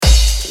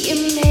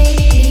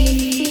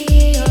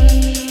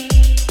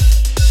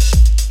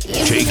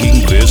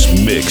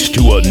mix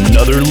to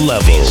another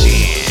level.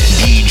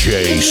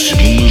 DJ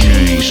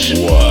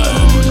Smooth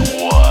One.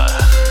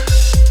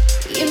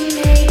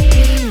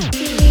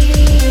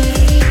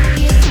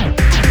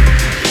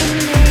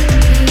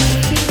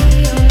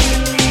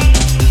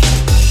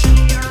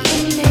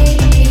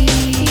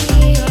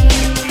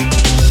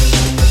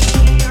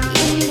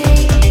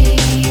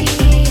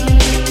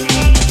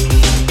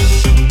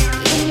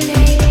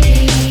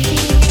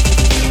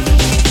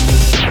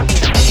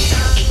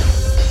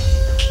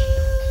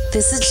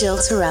 This is Jill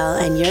Terrell,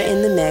 and you're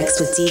in the mix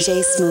with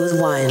DJ Smooth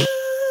One.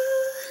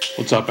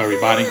 What's up,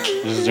 everybody?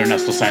 This is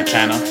Ernesto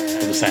Santana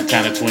of the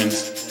Santana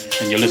Twins,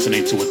 and you're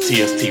listening to a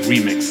TST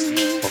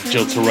remix of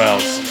Jill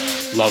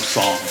Terrell's Love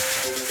Song.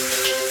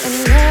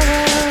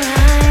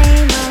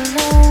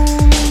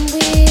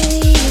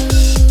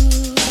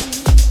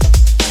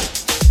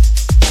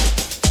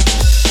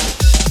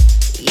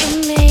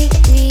 Make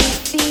me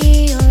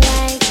feel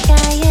like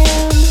I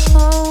am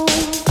home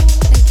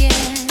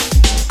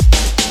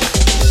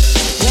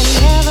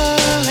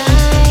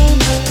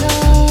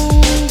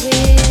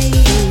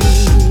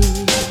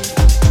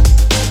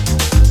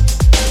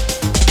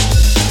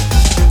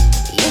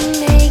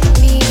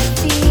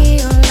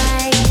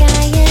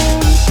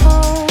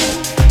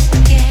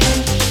again.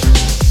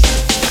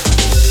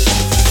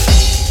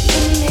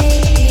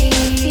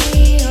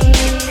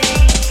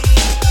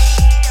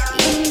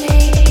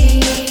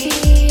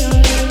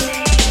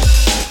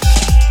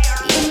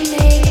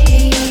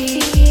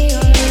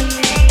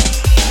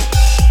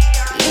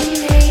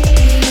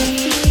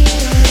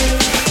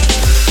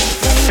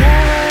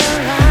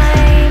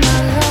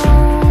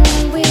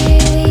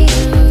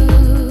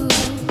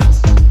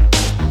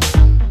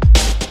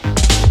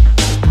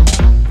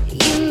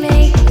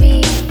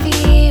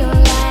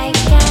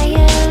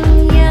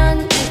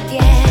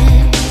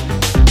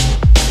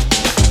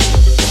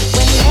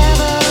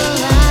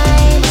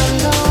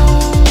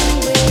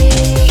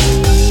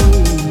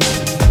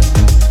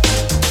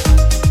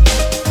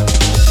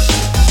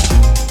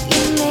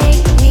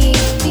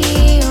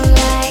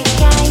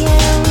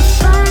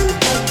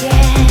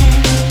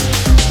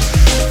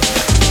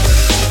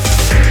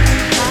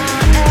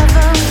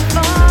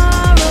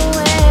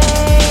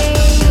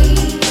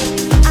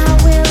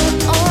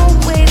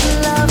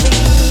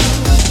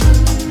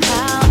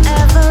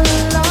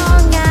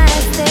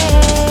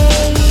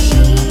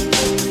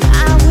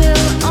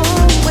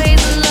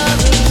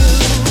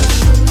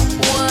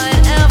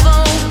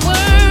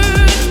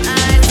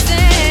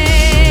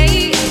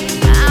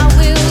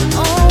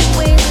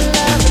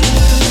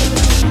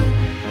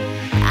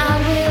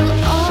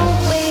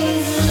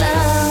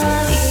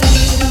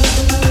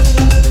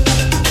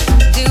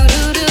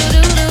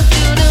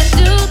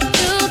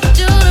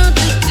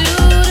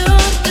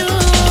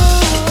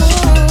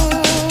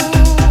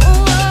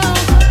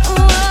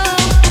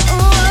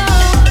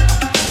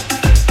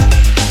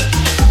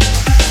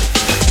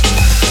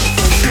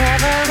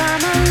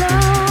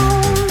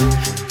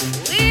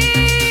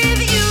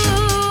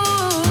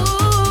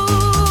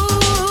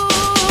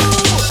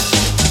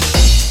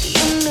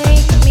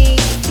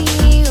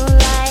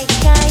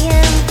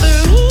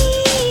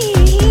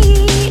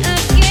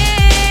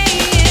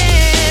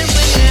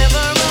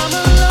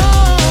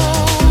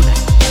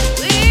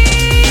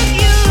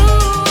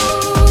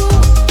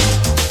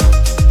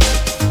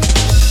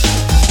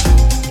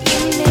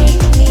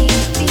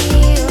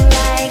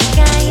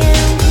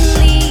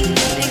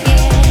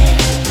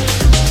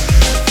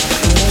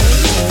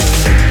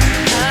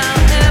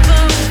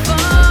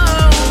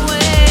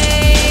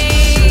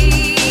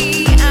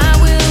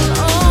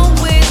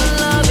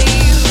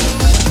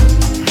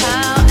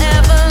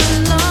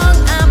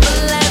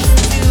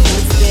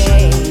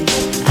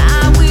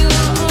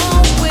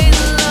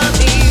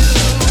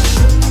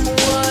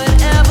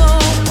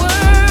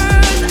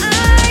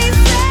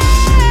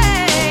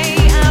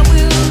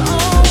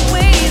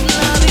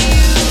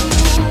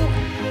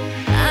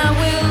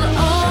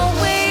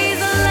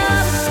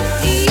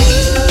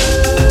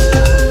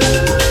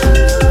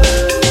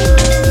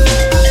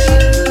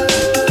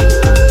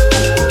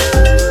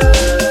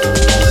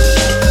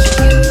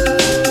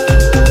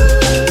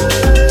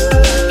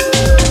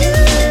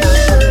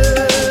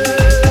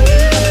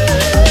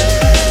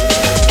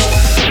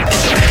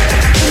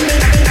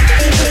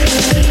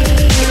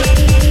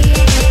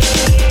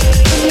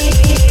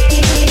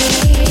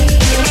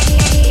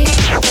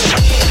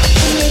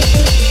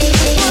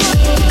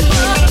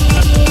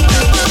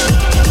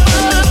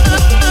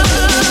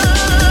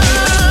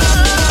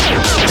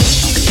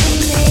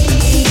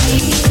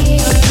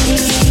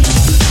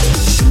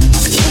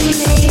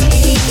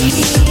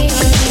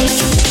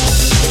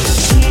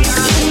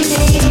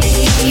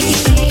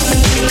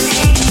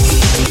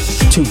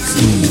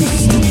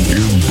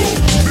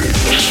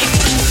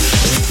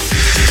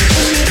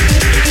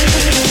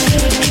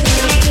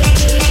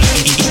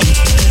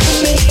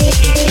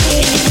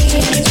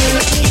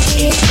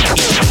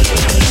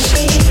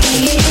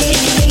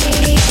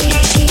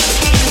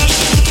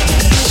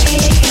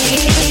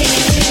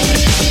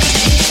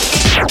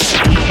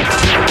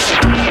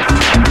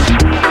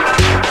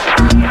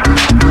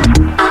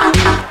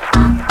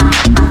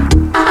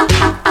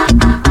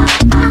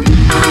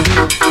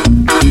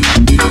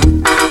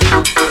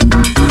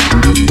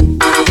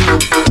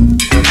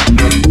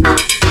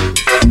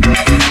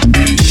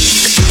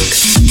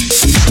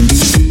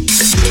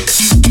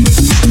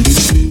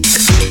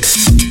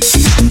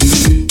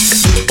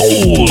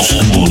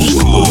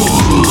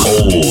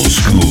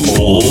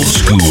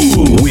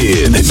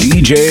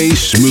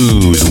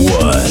 Smooth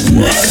One.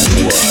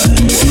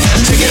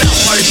 Check it out,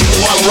 party people,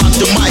 I rock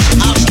the mic.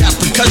 I've got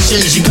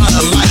percussions you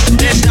gotta like.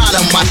 They're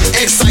dynamite,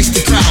 excites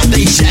the crowd.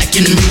 They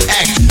jacking and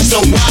react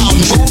so wild.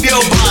 Move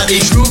your body,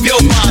 groove your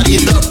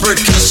body. The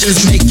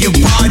percussions make you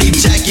party.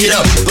 Jack it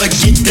up, but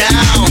get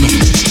down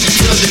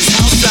to this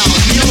house sound.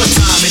 You know what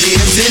time it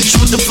is?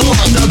 Intro the floor.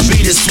 The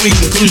beat is sweet,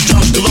 includes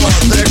drums galore.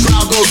 The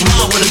crowd goes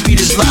wild when the beat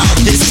is loud.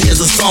 This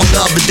is a song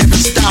of a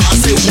different style. I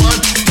say 1,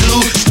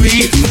 2,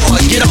 3, 4.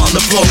 Get on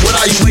the floor. What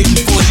are you waiting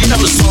for? You know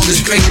the song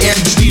is great and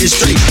the beat is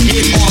straight.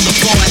 Get on the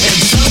floor and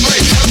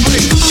celebrate,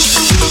 celebrate.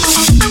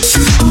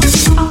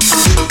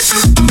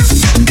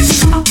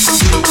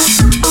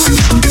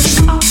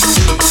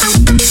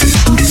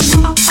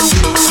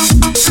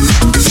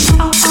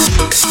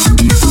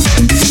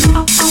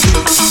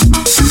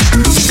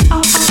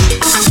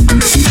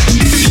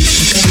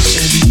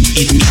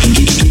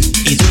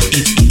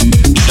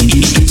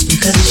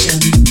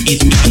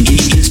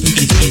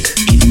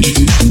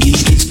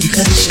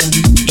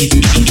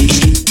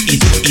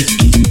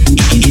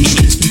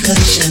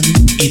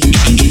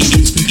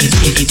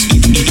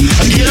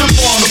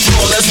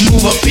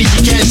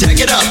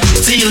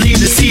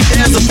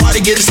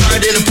 Getting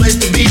started in a place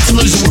to be. To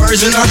lose your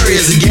words in a hurry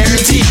is a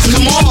guarantee.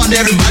 Come on,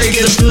 everybody,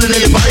 get a feeling in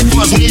your body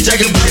parts. When you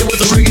jack your body with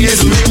a rigor,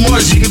 it's a rigor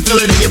mortis. You can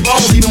feel it in your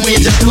bones, even when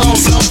you jack alone.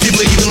 Some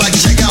people even like to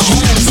check out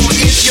home. So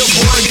if you're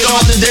bored, get on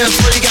the dance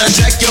floor. You gotta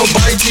jack your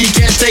body till you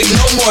can't take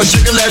no more.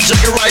 Jerk it left,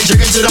 jerk it right, jerk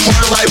it to the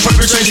morning light.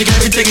 Perpetrate your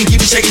everything and keep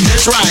it shaking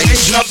just right. Hey,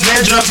 drums,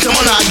 man, drums, come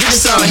on now, give me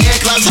some. Hand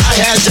claps,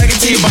 hi-hats, jack it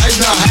till your body's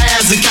not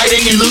high as a kite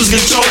and you lose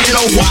control. You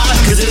know why?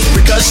 Cause it's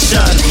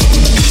percussion.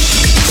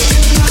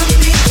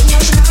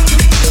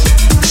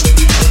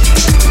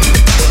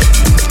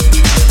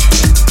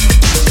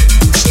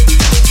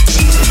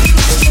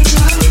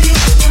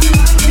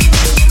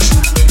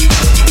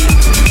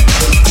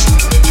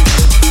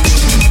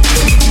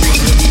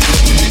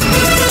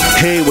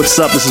 Hey, what's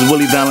up? This is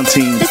Willie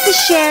Valentine. This is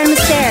Sharon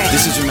Macera.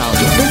 This is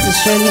Ronaldo. This is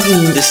Shirley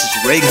Dean. This is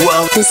Ray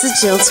Guel. This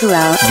is Jill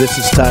Terrell. This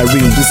is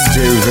Tyree. This is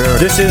Jay Rivera.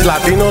 This is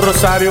Latino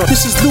Rosario.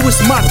 This is Luis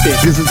Marte.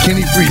 This is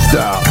Kenny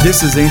Freestyle.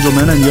 This is Angel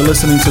Man, and you're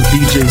listening to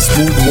DJ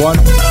Smooth One.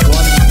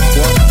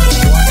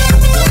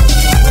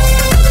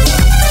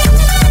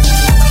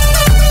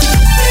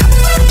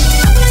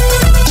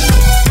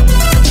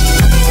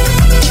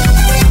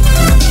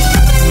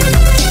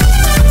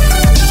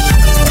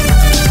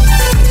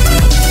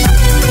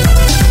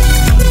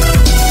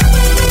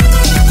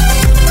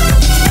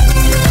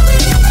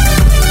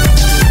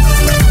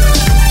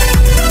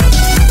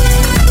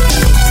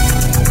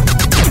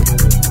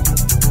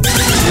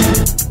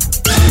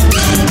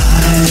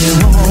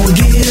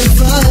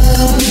 Give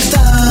up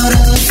without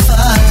a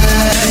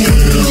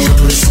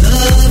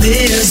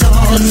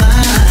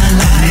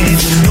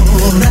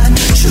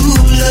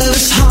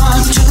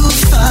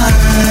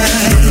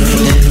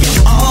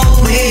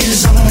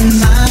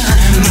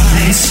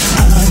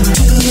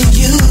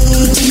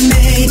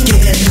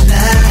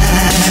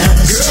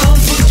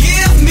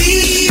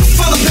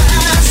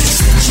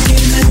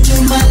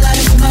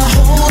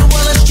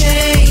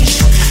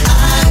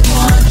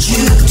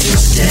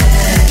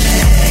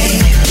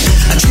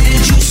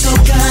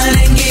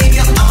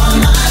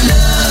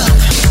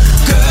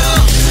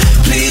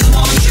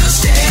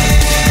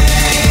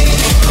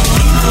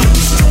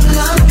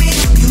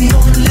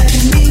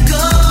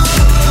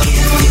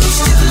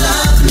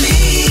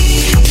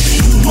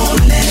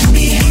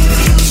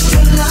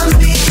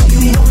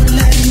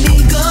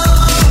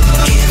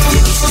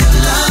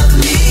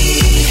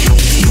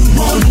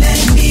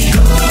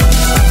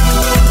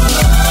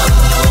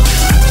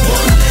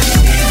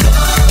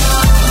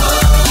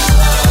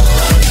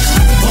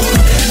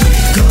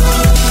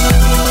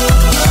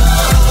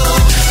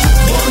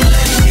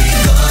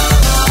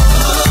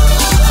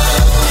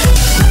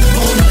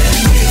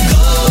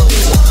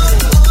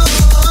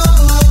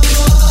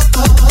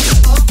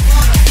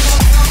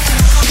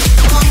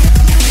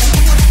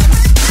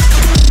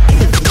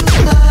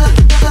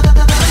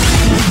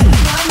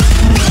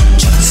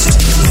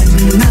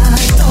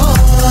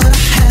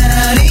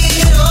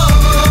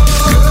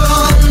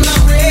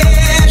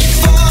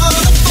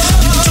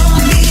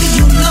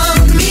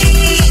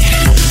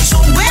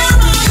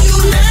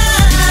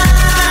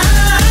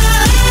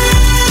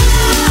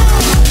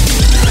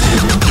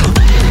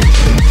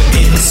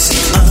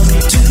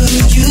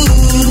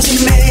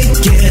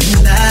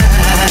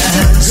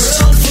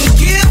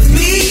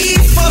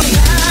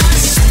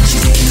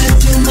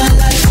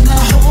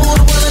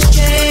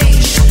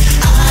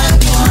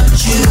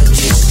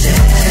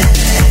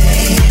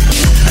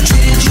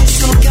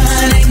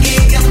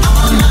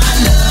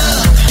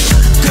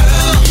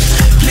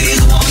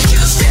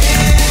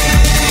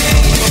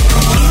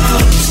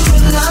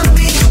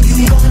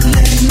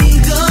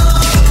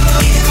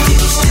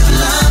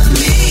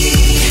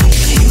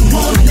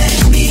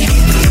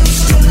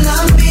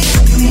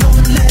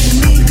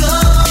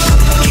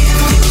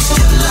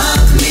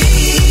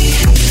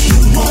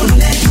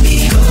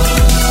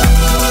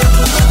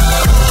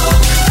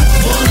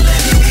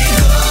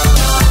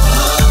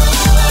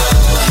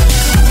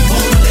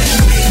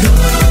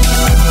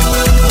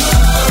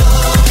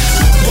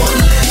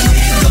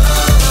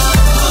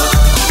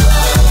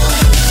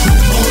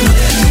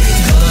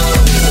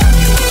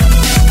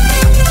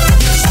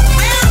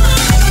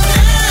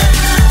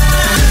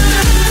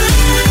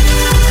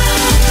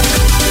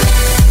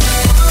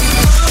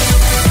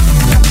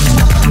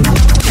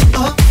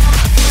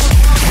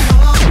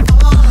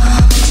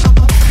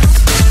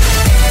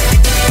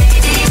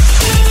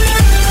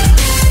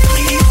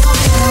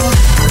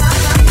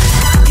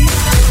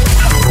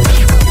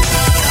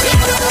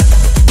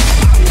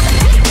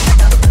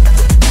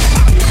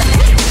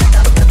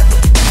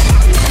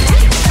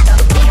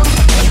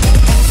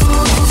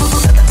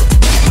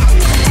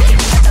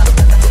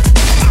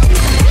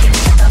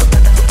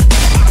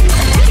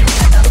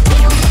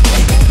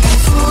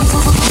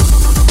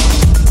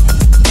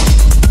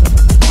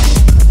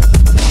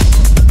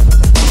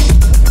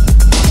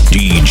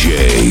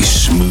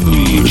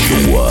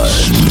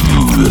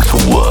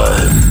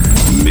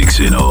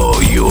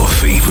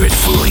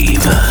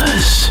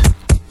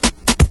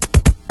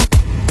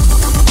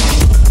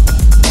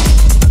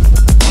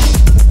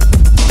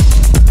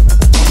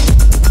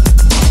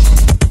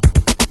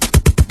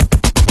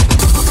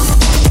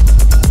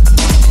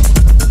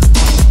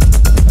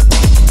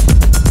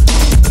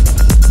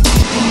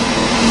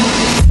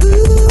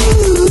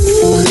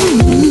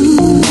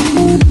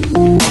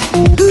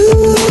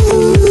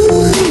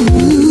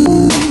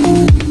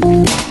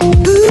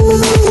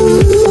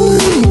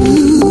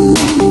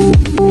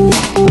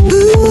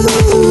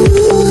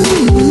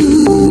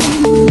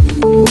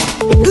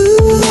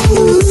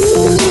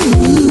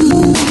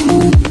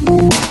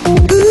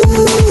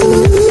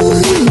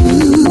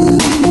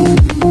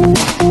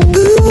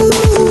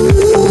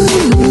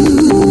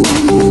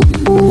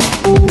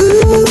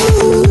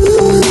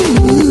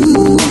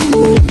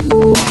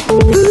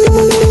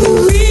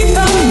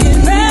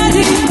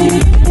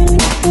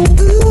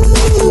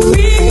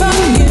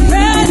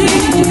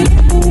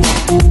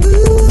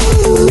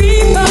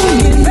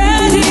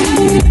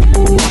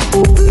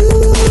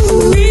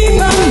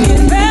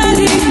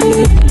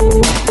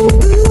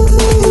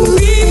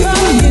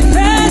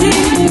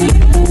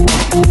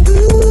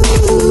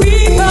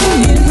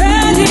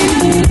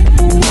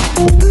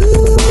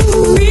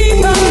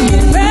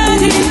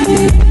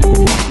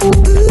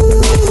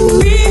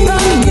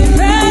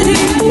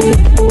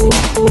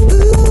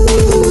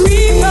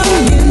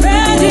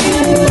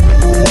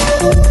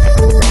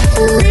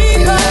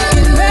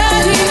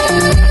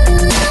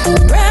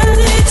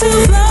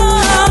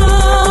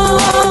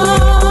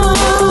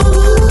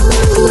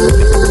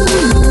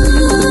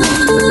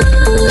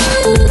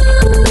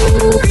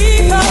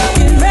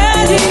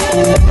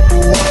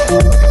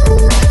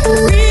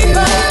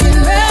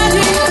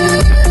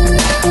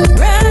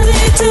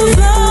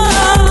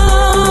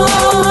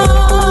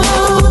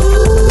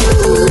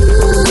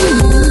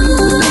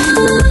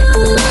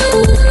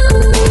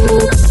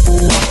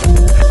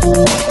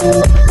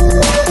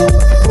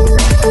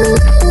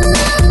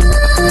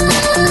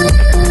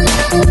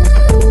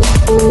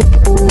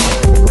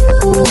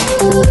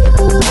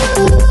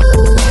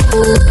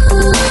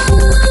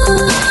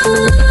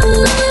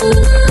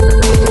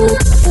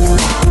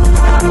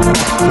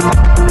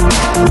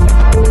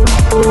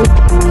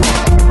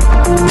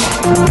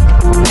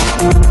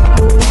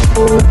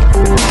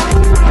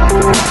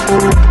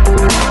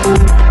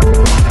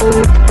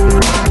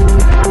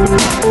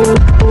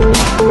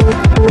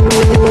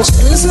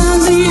Just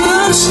like the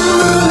ocean,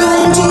 I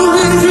want to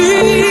be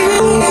free.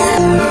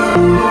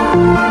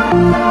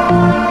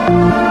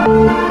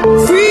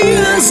 Free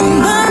as a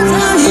bird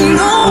flying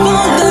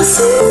over the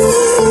sea.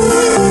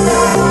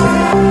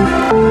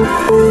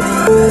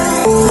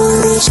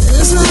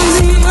 Just like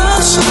the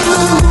ocean,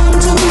 I want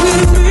to be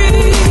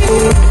free.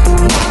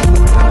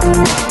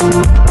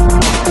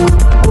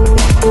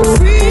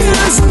 Free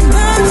as a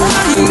bird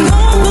flying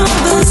over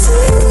the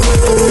sea.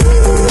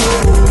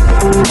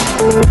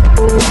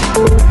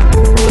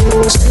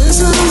 Just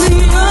like the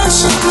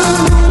ocean, I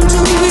want to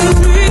be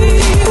free.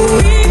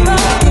 People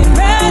get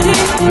ready,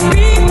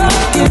 people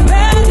get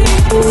ready.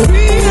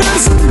 Free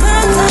as a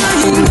bird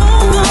flying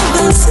over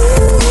the sea.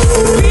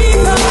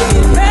 People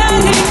get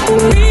ready,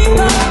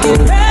 people get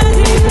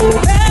ready,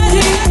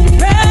 ready,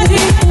 ready,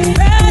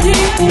 ready.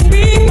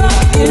 People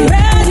get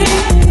ready,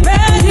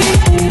 ready,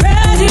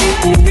 ready.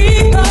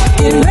 People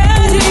get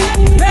ready,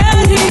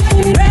 ready,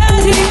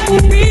 ready.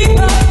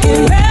 People get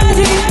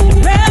ready,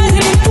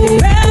 ready,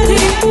 ready,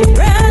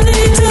 ready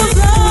to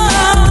fly.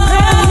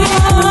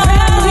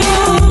 Ready,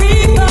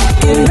 people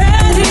get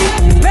ready,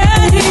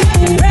 ready,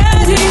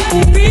 ready.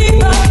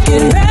 People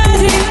get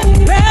ready,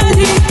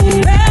 ready,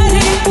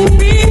 ready.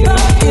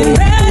 People get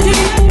ready,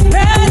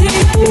 ready,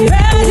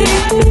 ready,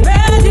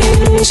 ready.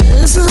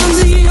 Just like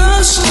the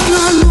ocean,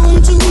 I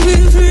want to be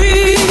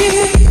free.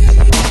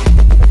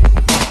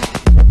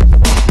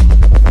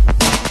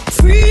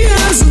 Free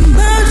as a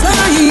bird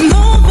flying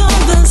over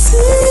the sea.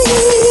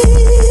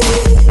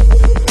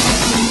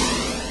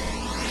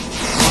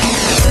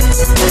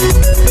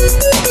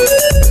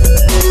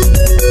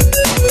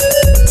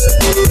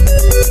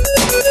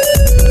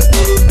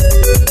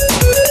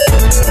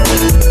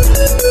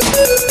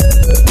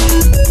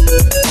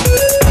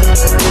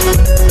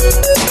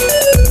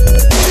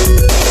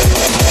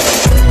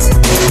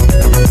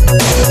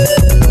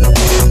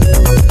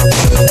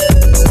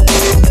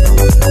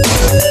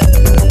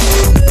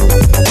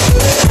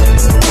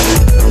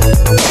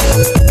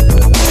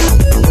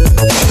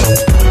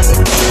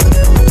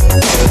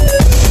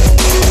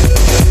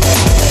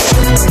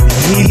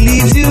 He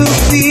leaves you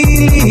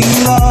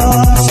feeling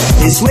lost.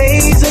 His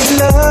ways of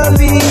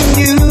loving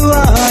you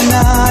are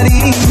not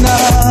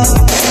enough.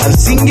 I've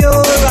seen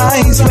your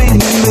eyes when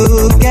you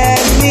look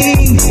at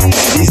me.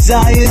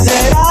 Desires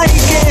that I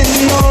can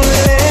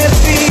only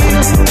feel.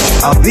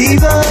 I'll be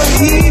the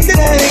heat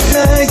that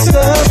ignites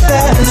the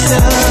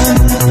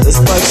passion. The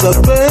sparks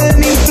of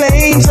burning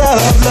flames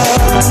of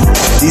love.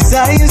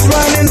 Desires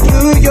running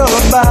through your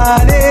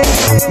body.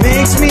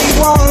 Makes me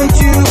want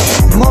you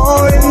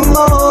more and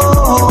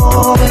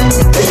more.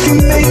 It can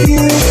make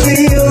you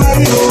feel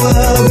like no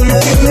other.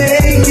 It can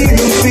make you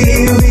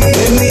feel.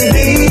 Let me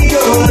be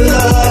your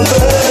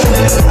lover.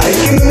 I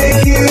can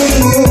make you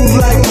move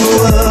like no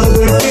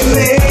other. It can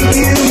make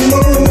you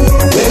move.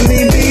 Let me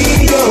be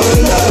your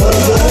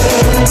lover.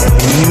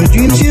 In your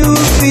dreams you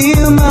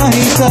feel my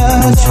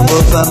touch.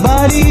 Both our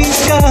bodies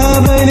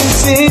covered in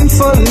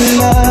sinful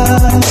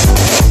lust.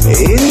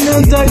 In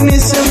the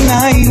darkness of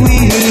night we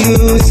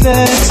lose the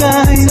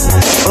time.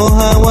 Oh,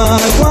 how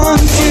I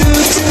want you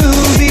to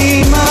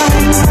be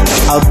mine.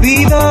 I'll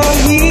be the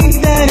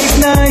heat that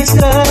ignites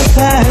the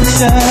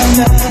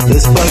passion. The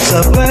sparks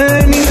of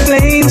burning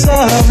flames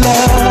of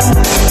love.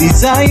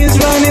 Desires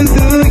running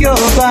through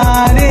your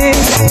body.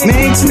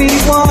 Makes me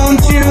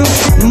want you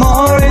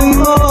more and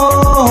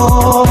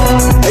more.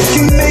 I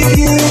can make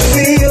you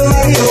feel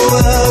like no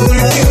other.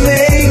 I can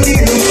make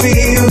you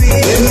feel.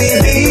 Let me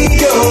be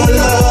your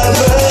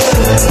lover.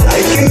 I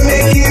can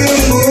make you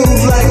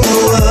move like no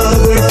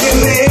other. I can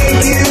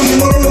make you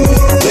move.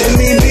 Let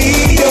me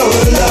be your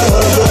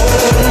lover.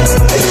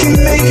 I can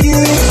make you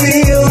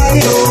feel like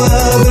no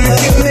other. I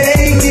can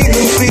make you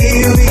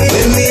feel.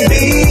 Let me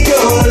be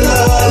your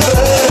lover.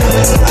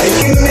 I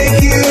can make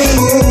you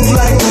move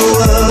like no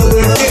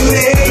other. I can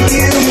make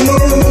you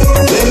move.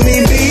 Let me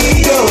be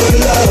your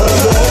lover.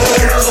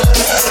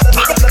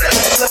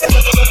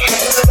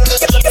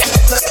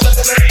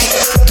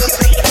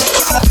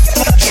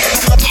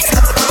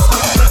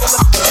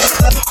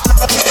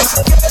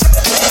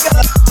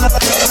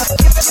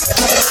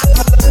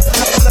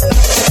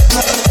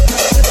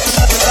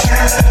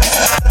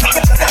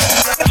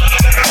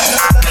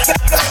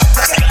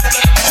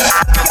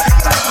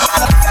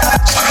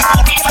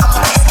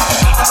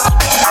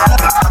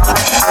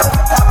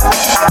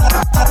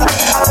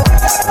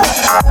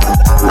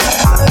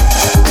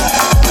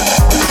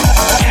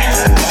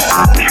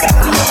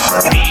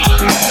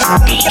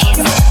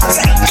 Beats.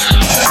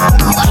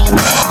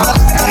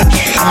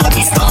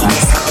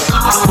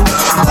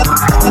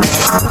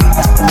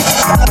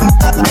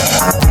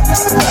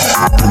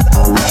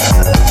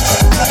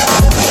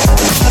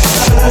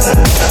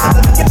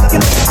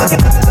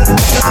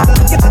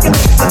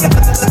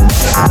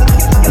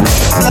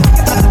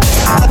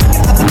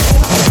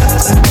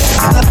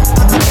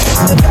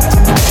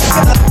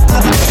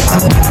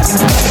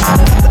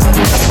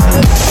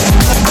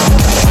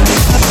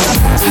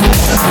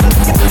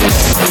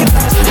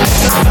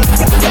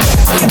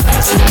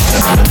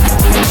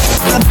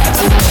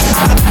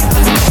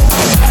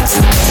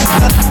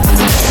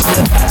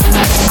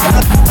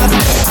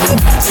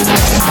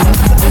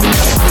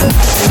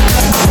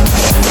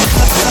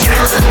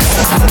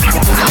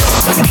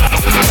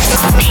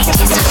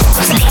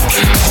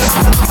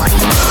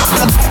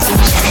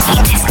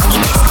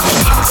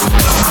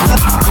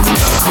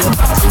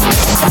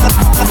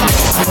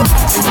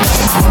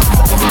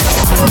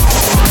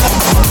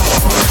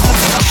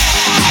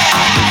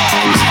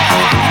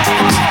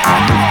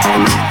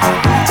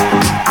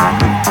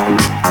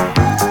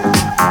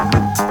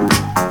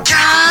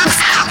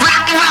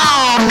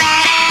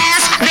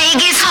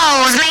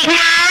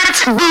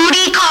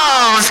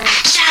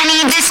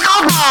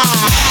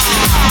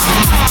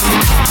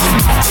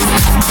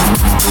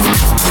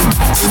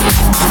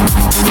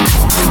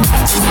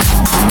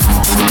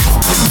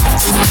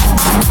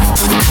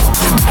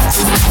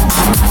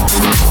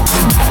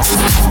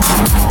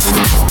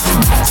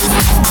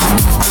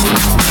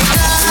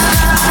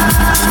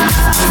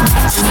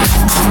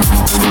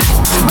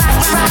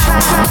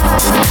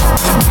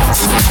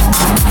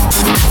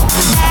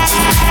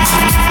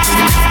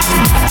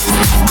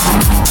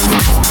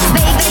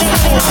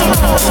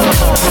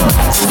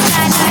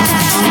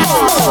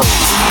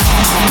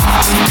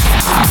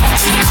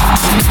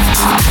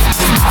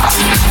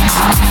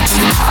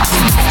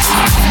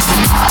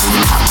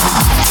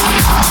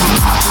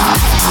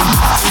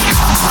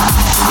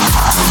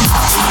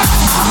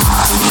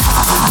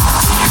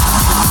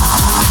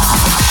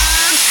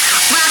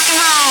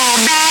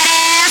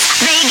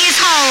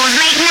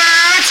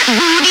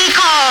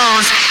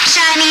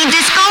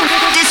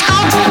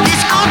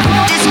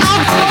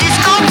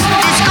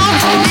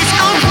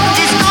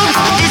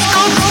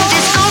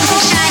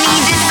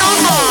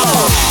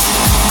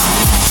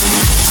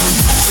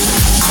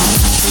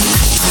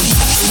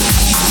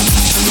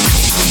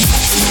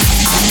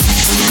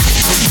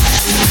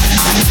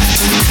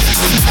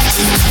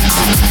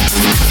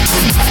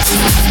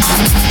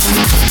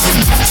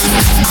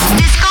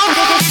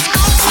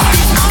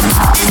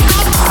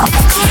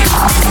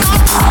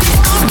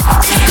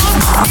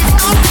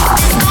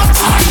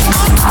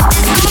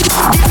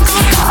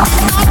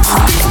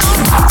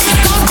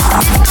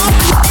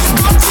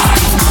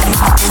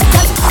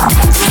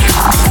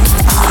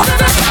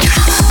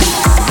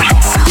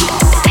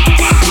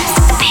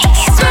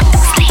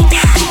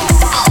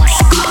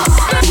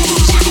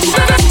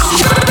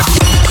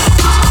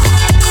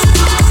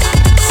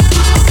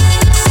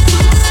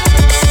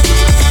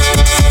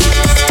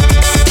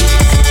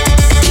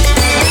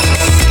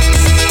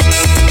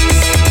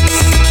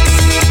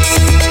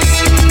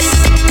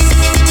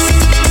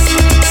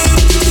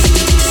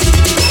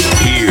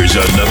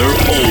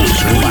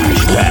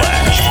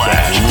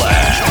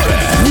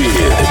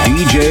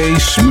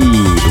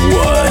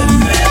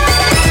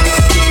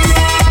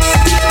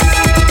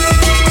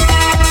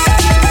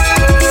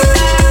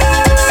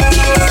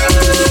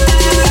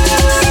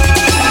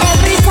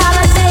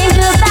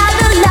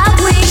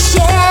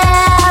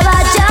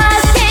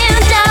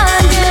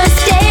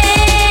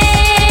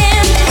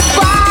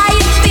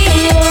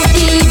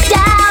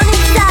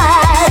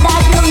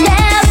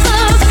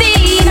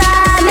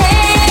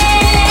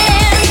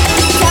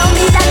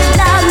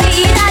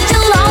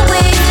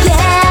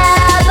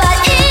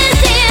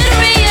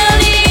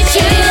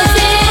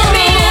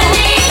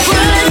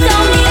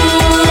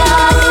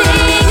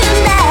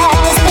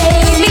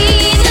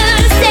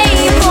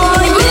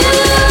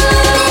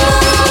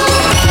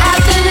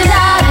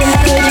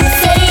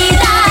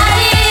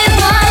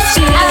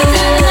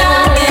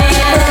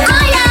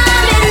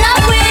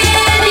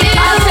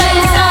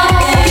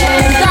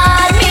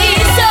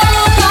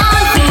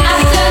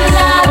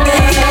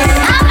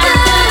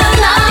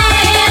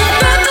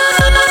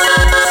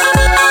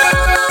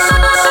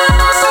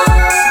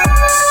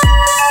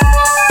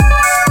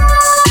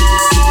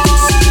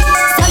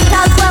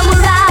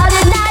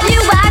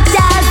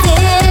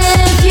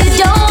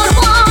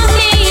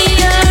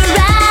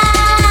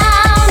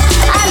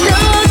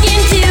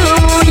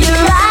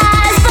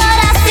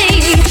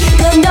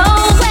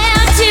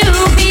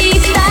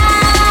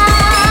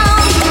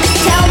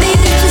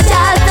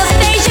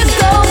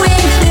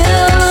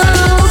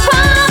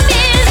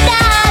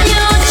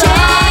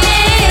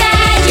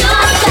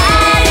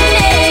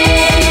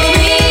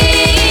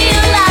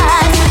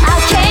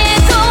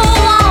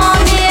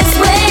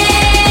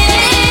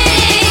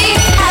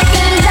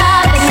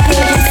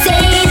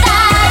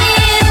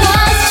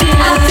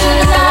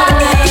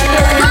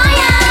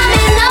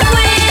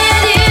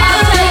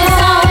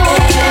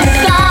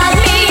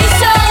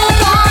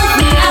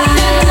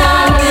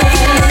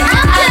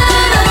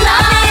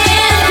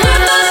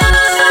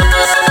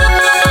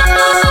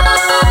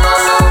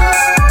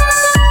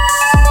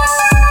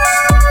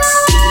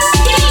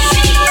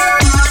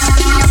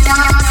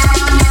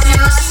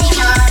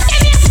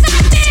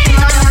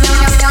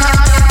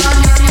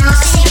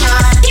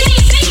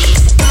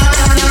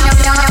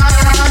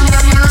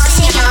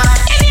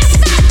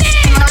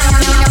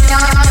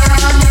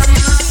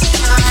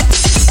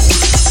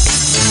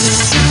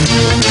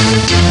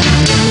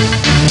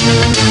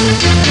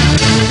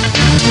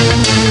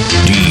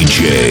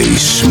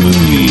 Smooth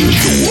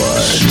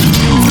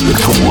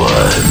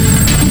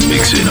One.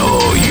 Mixing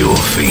all your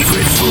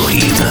favorite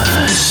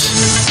flavors.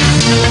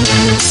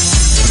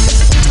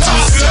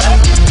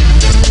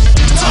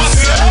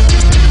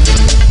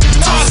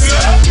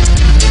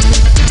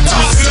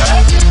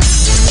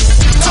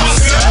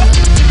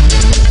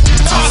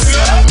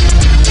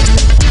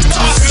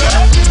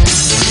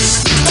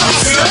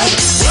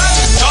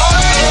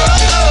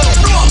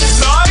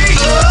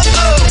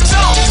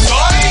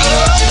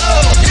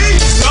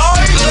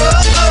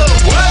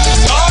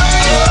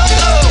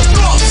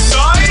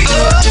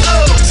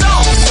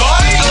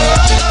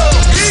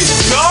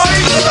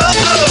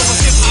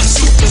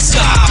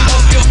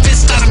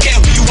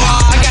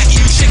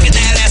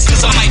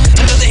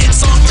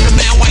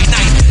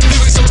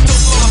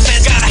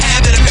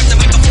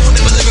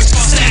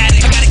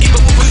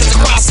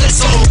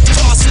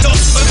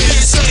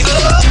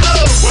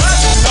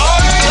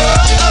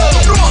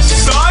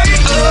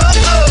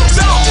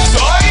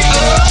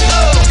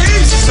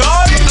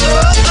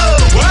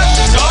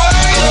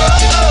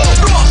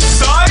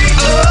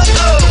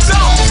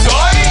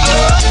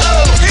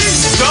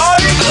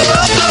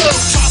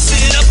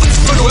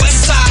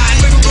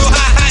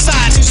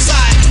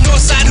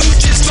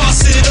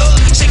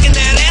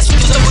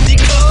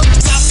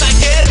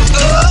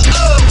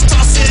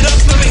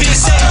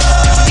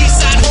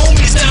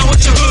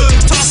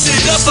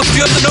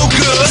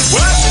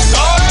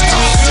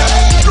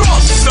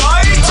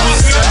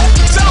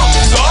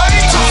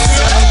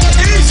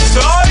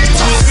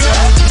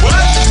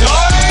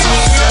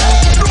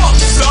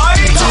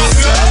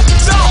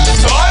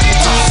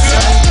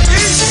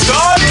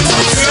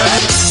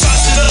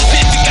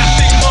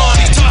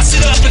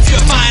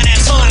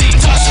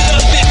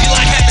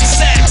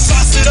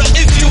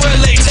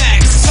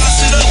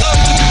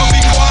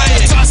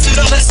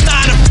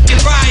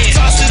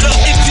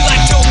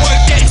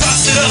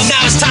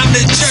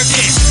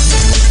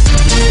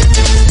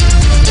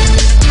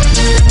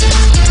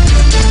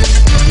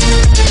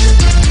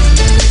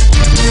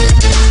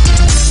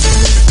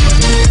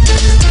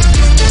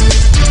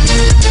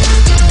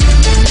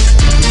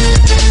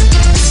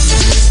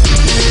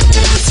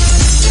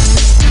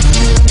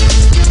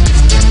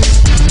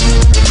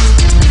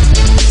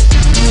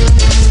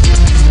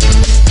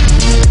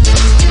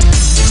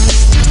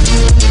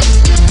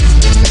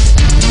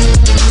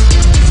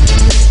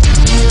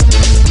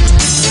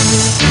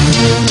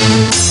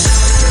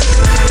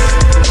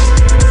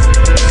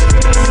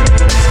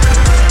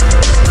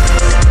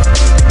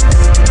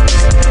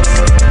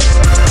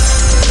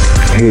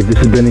 Hey,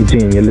 this is Benny G,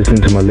 and you're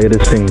listening to my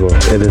latest single,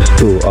 It Is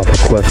Two, off of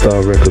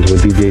Questar Records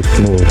with DJ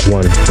Smooth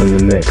One in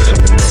the mix.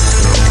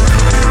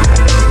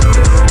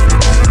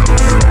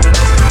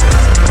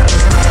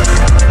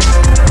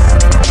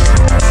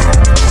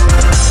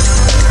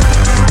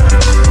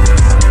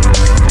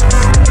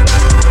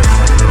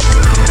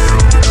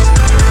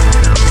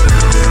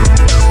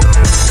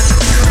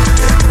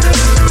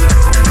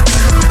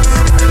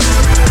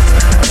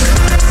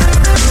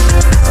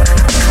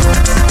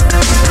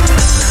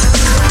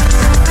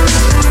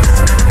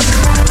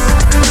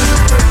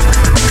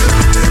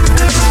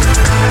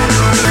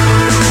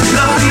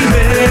 La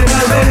primera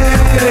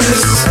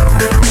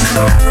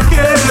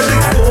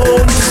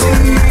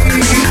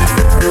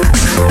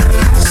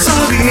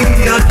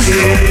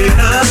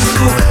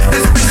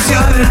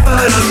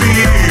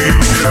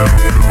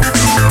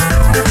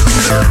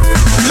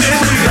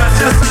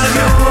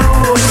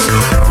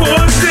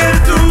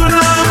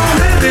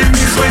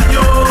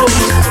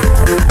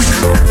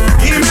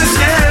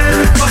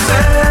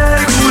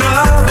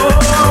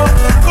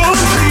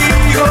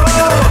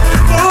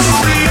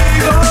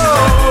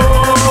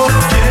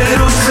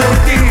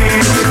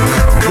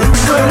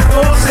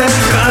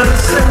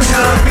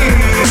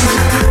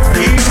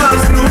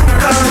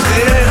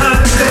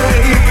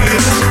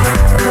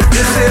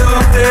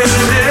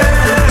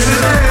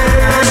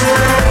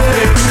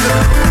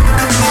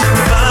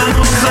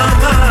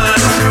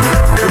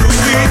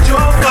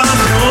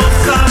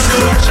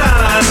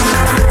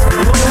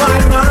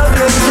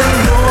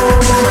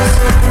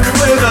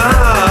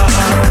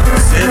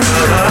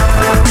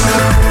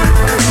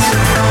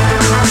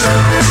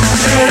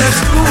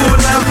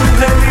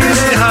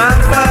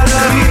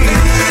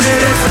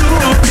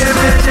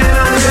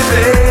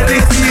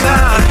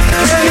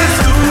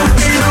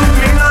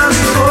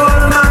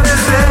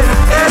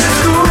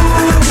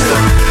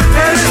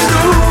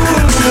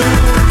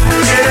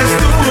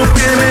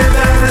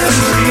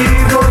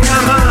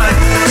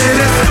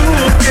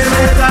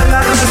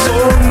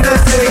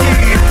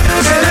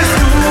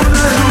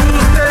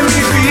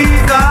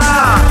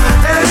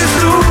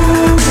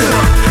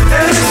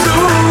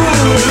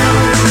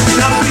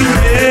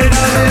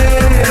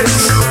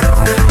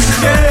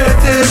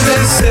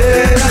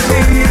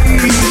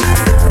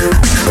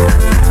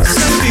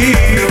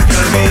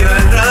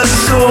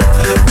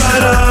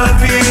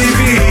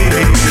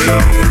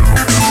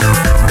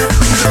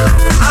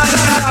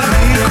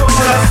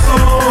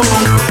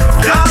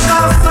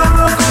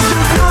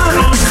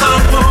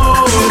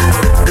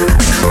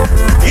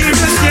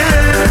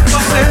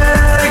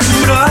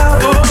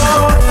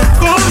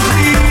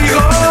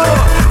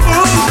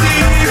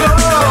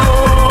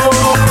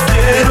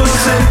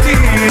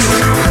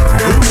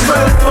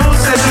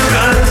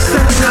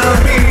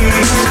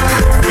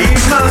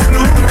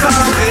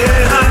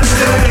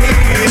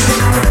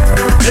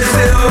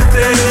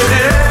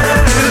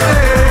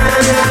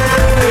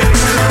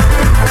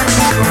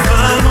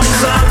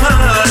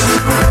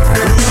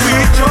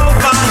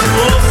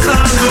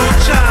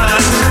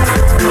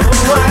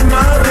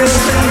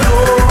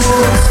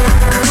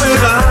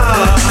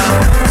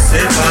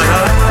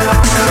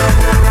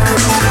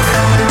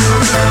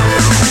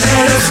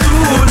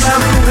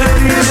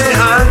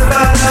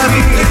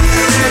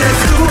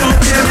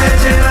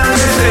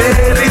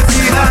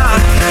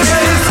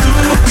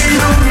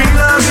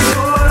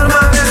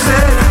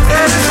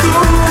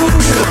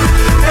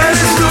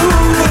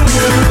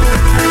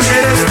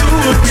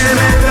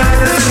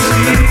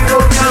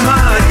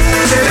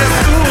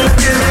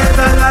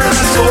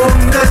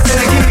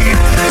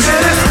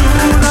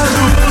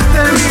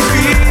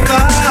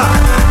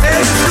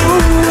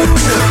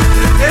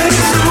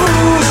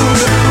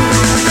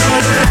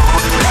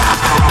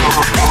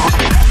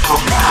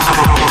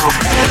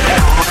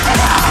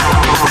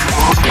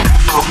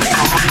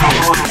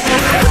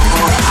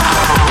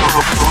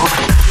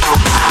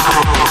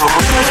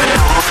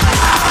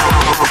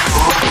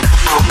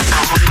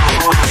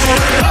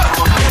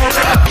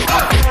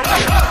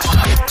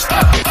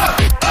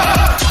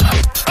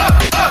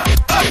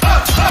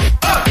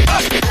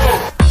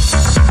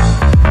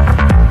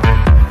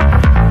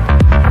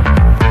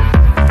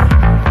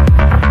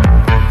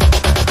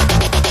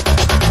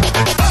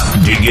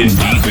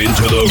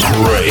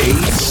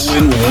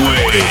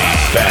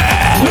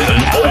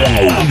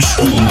Old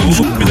school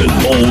with an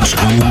old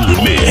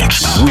school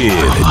mix with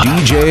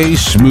DJ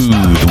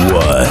Smooth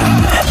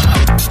One.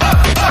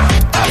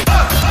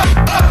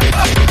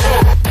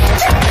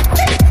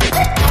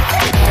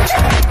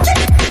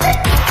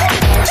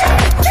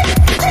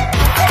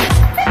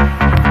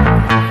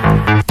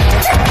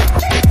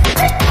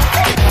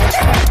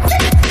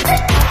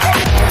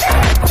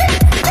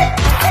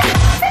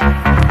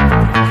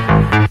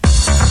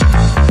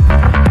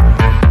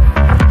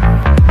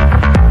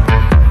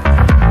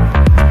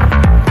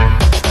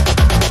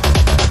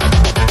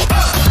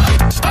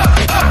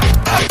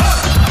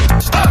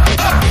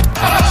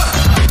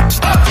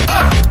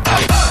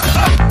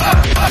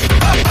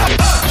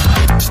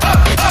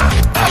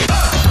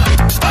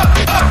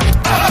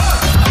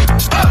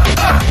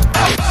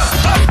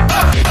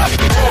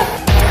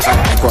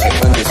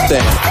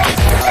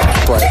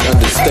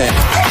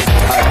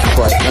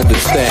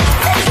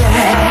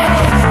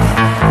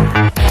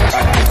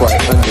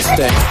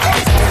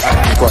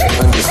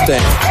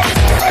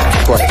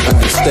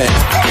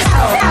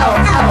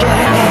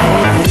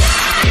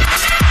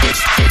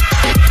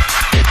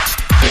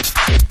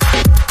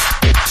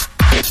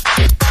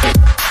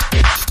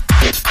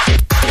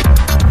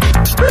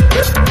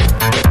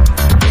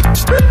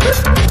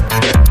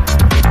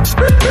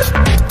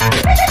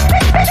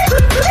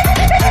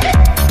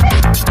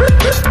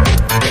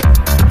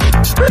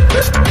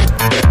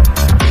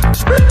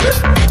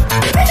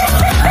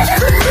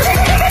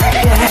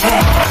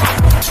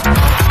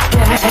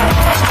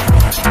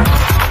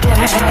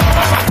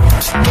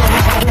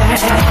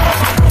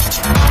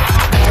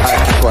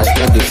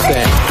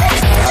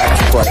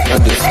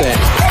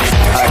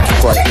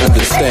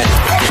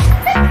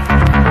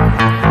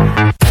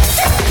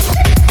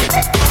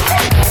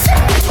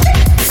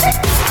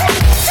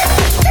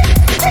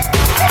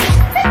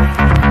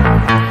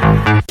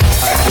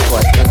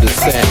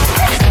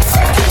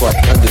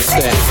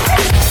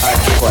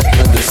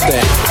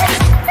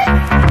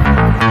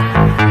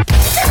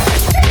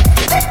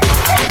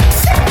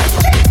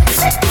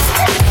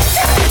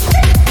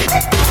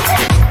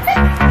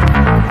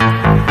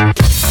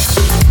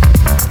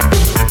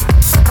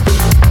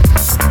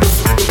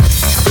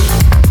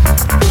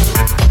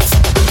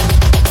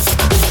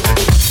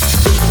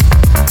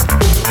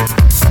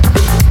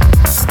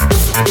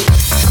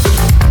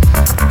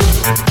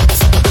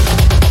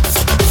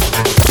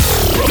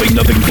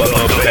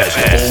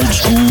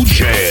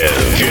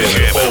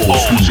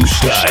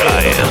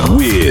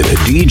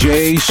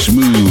 DJ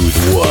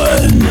Smooth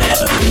One.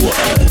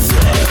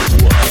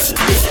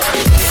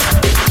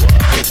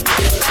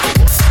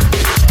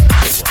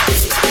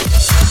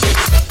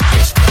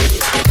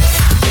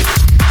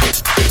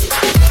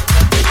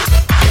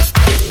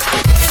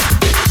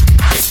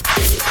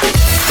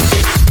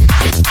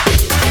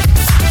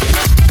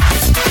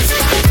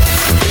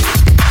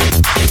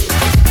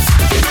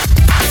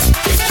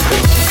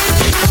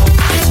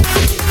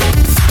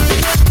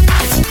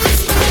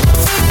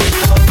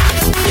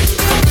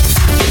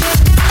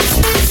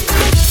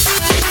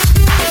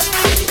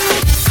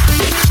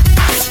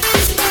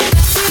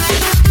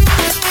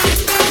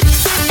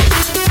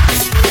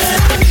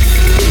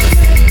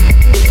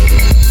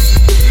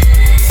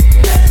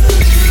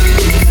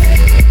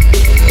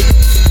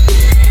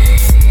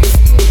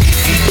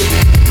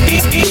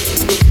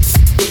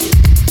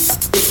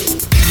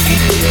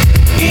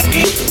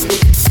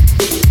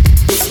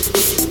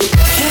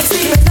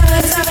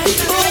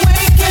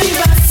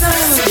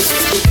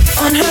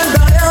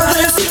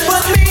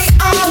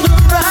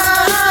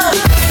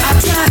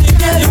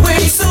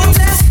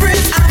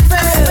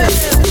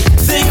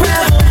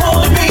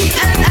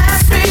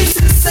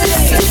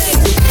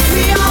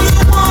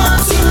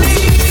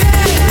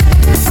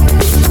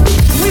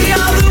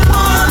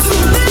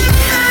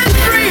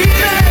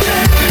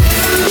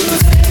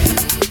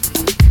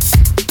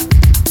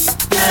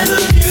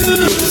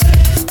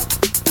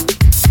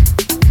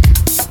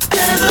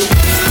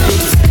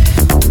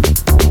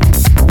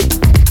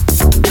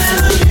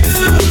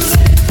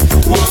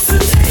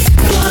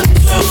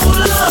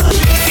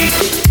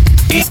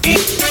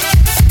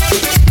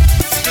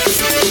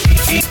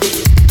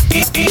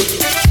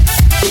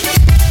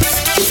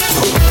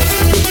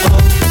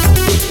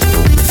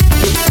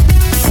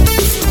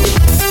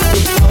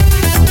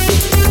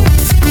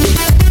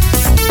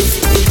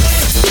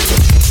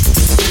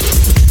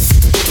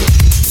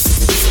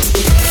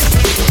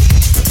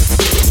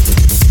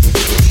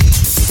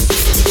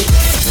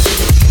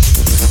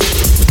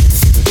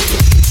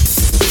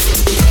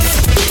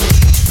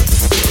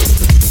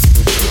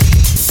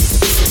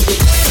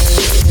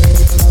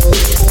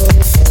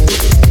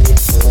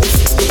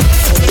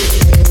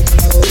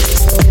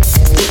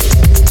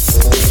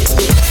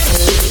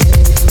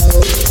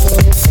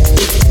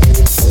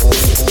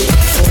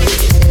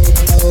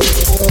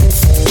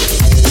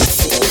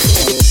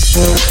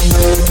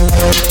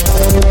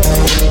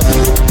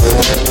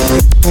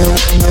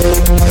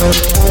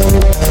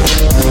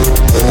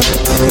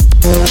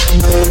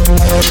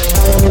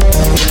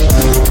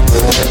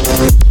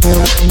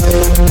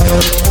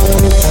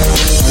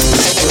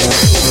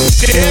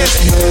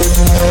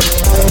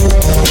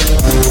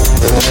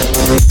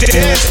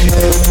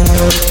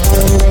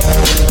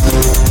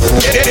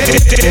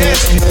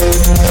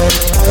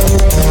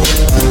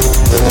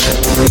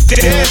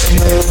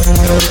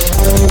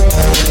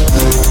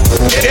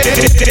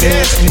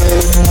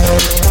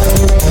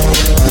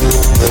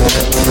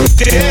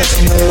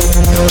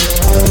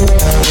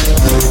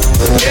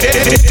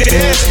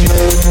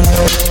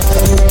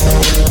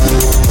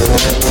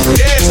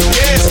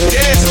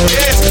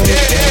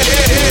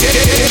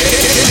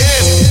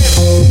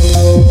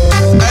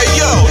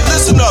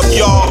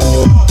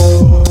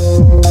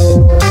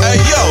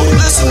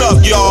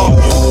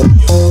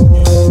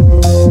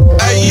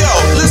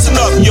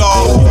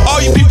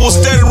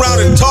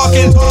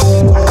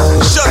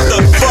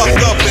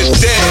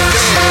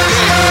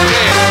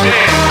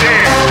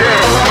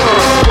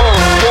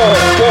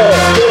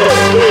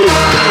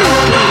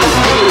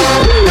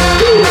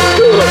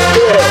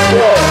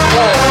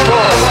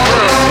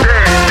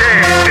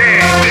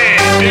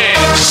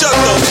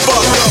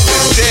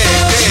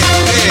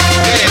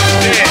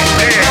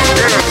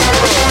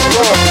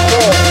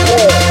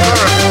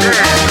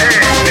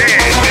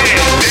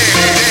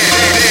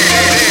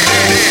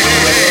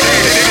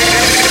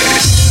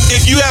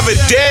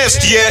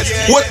 Yet,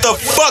 what the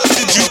fuck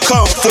did you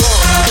come for?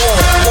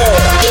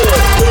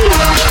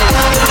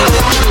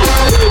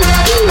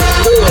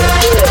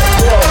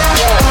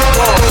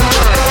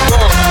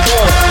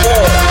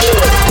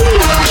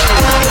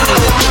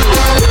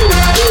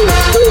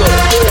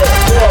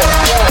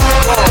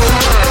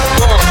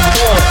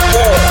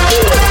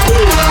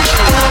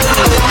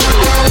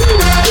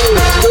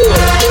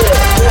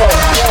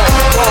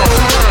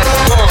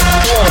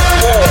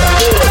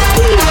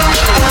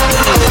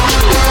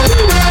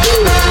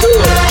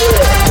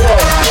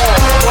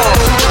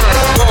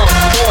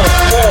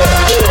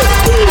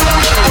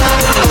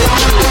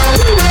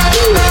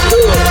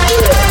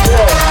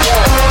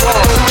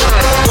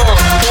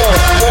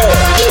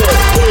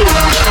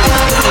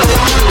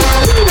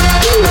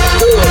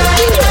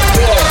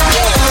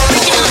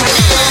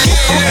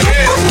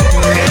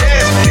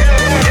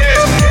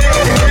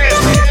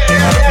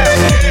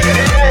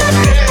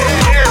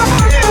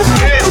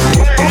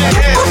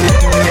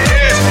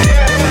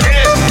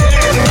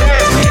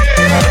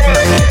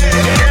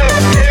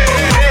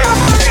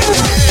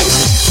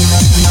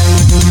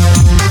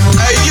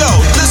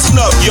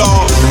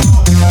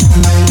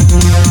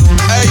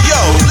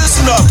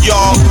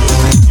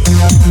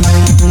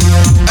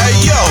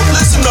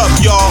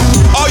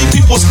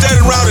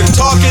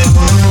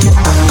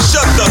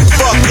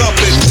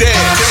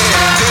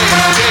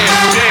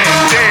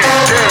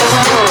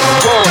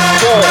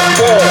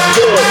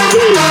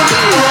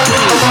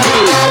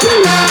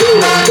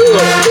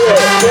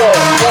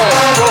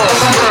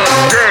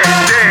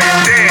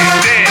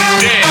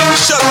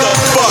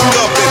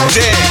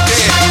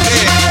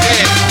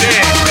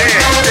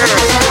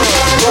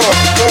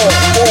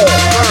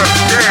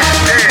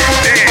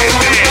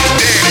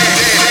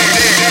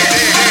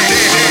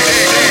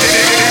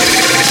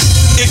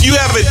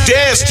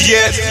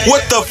 Yet,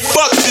 what the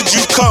fuck did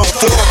you come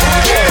for?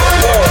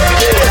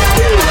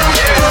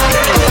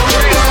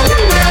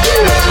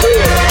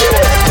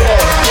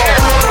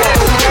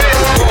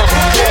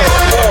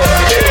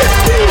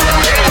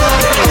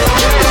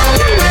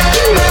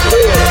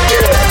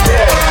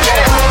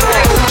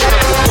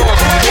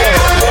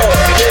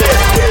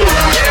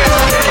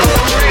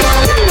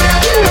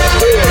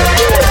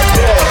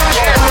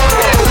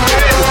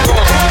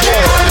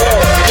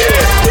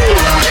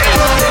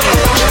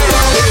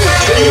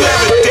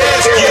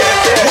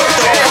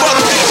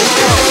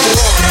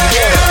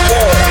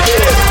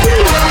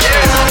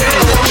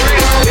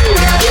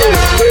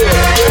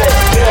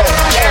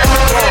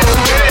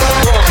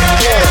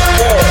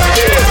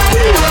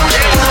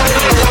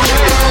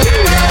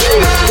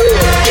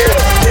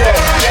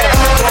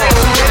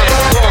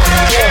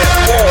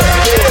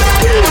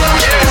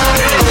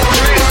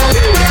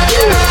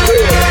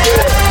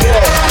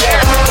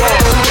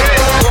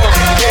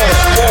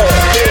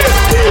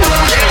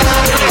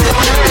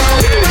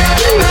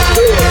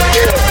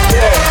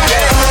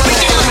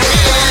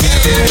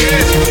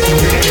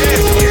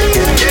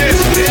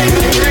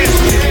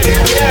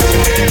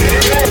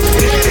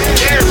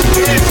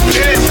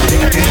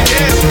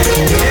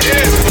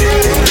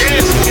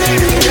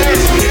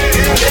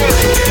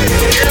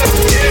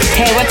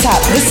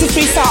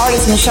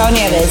 Michelle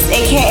Nieves,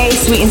 aka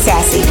Sweet and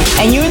Sassy,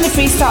 and you're in the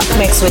freestyle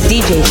mix with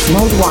DJ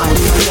Smooth One.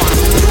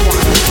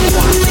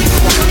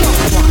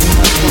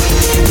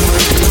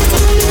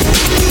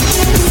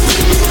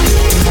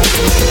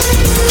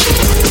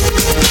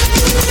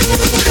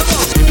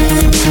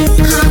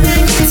 How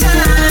many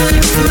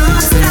times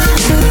must I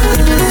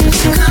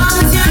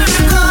call your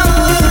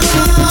call?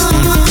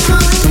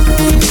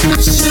 I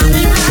shouldn't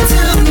have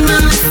told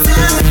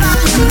myself I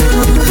knew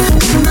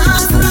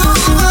must know.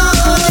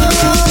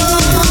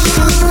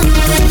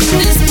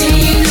 This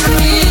pain I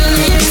feel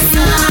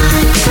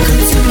inside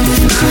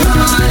consumes my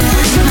heart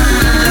and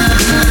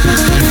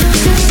mind.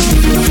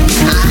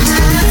 I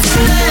had to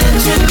let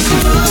you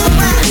go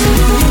and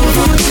move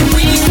on to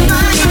me.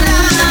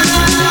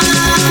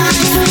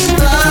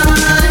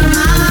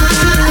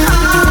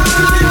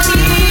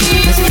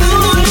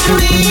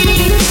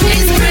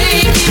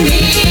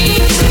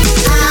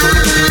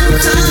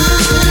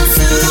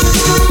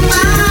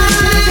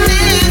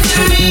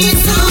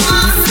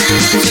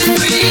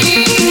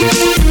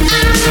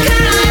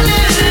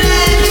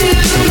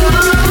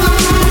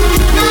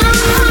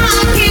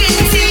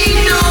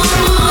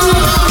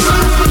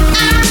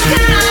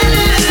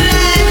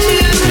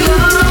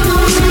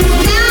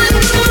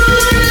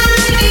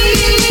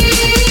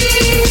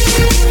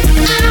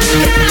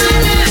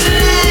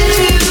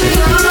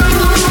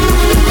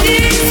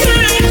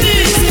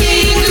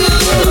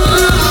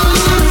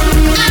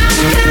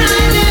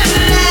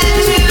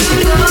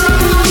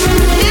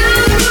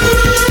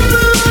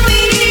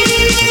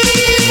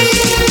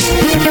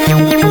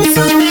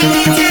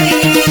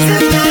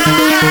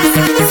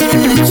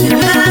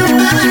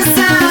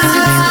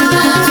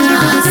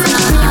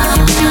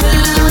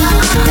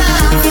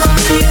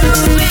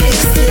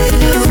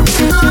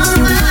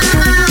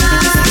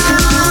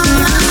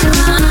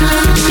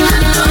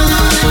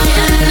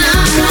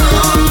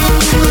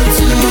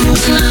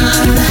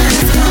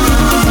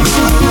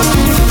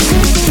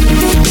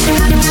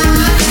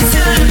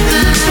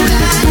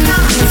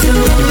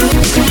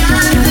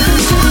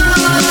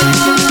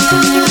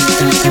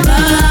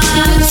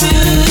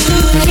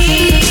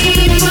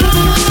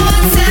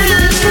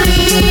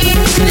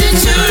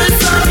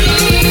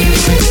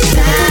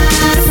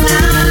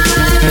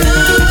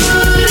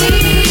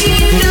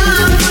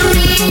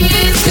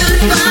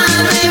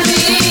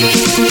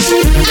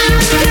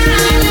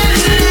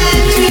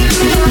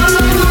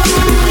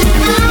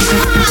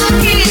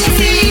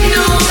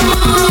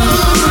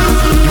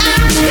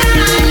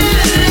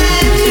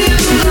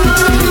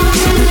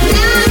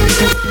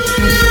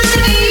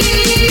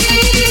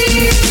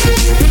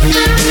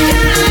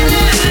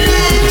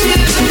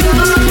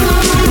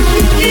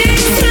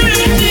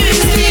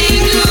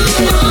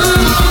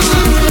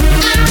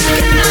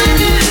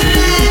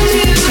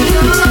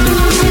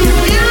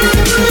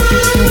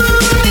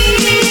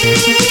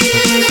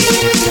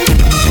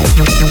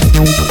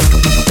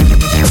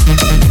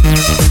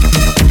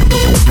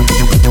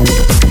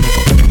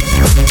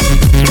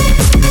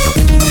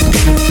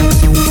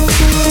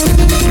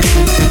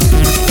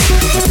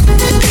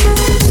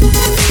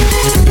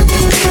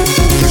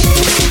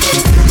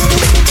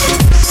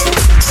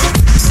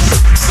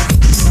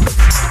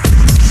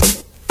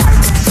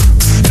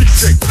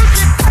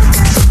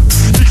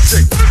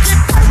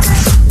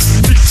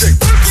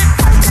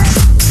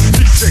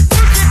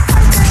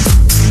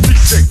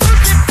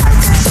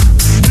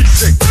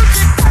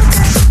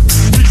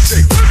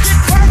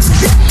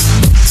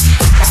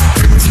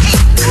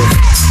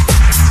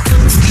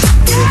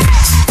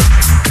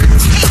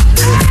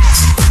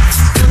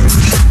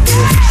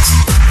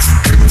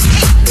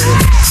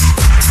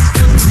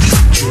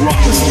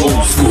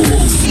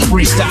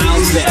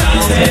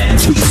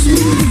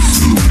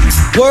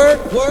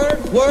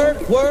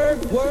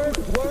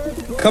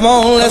 Come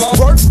on, let's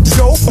work,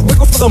 yo,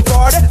 wiggle for the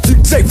party.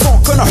 DJ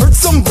Funk gonna hurt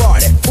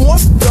somebody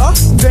on the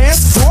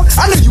dance floor.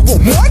 I know you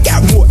want more, I got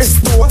more in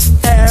store.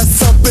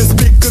 Ass up and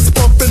speakers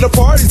pumping, the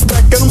party's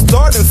back and I'm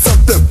starting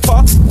something.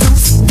 Pop,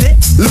 loose, get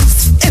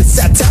loose,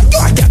 inside town,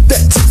 yo, I got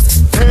that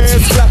juice.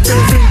 Hands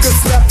slapping, fingers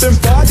slapping,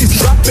 bodies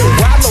dropping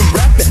while I'm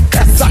rapping.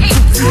 As I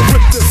keep you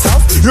with this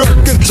house, you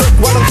can jerk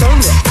while I'm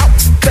turning it out.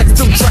 Text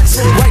them tracks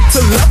from right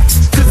to left.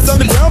 This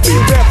underground be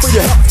bad for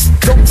your health.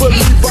 Don't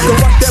believe I can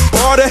rock that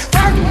party.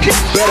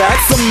 Better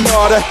ask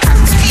somebody.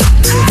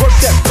 Work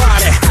that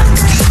body.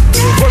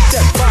 Work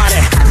that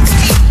body.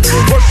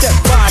 Work that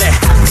body.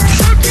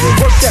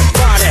 Work that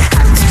body.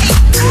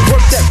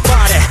 Work that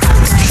body.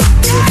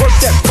 Work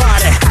that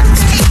body.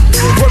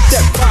 Work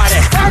that body.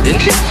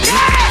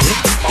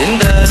 Din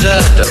da da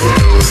do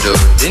do,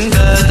 din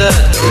da da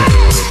do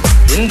do,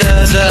 din da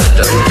da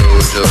do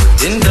do,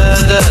 din da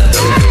da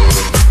do do,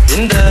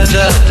 din da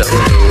da do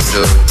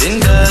do, din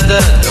da da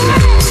do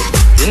do.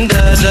 Din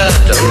da da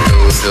do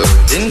do,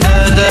 din da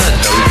da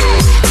do do.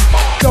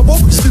 Double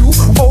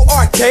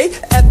U-O-R-K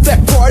at that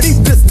party,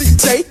 this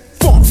DJ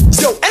Funk,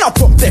 yo, and I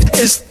pump that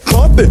ish,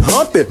 pump it,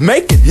 hump it,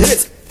 making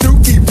hits,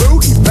 dookie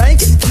boogie,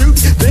 banging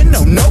cutie, then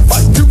don't know if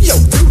I do your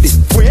duty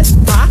when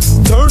I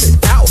turn it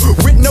out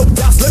with no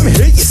doubts. Let me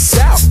hear you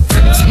shout.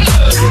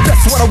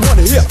 That's what I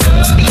wanna hear.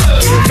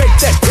 Make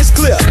that ish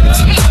clear,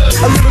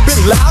 a little bit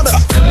louder.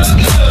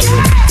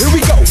 Here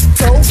we go,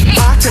 so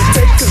I can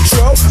take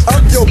control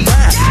of your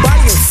mind,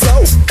 body and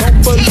soul.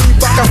 Don't believe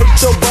I can hurt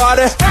your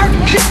body.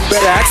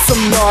 Better ask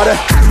somebody.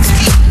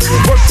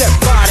 Work that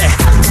body.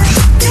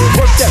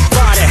 Work that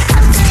body.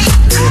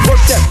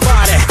 Work that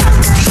body.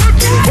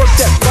 Work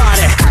that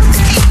body.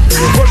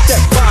 Work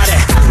that body.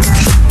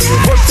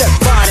 Work that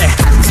body.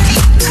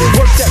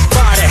 Work that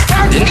body.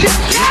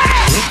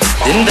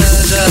 Din da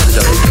da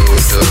do do,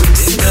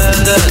 din da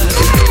da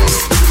do do,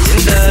 din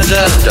da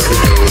da do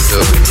do,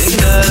 din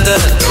da da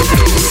do do,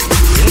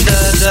 din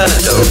da da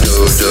do do,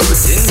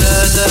 din da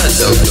da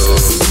do do,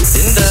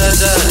 din da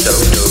da do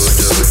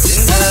do,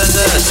 din da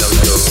da do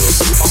do.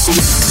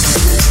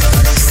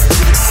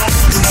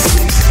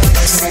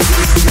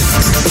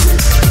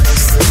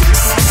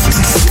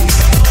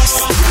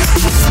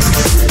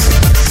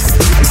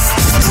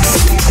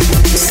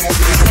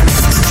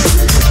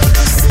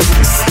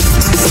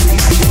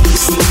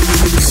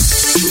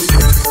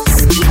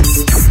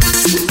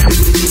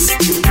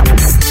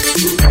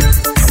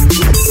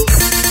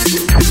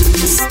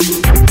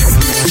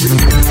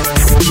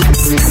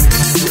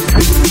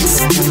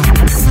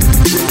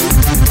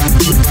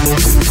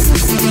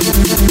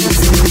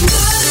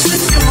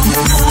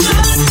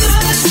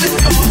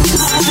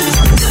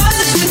 Let's go.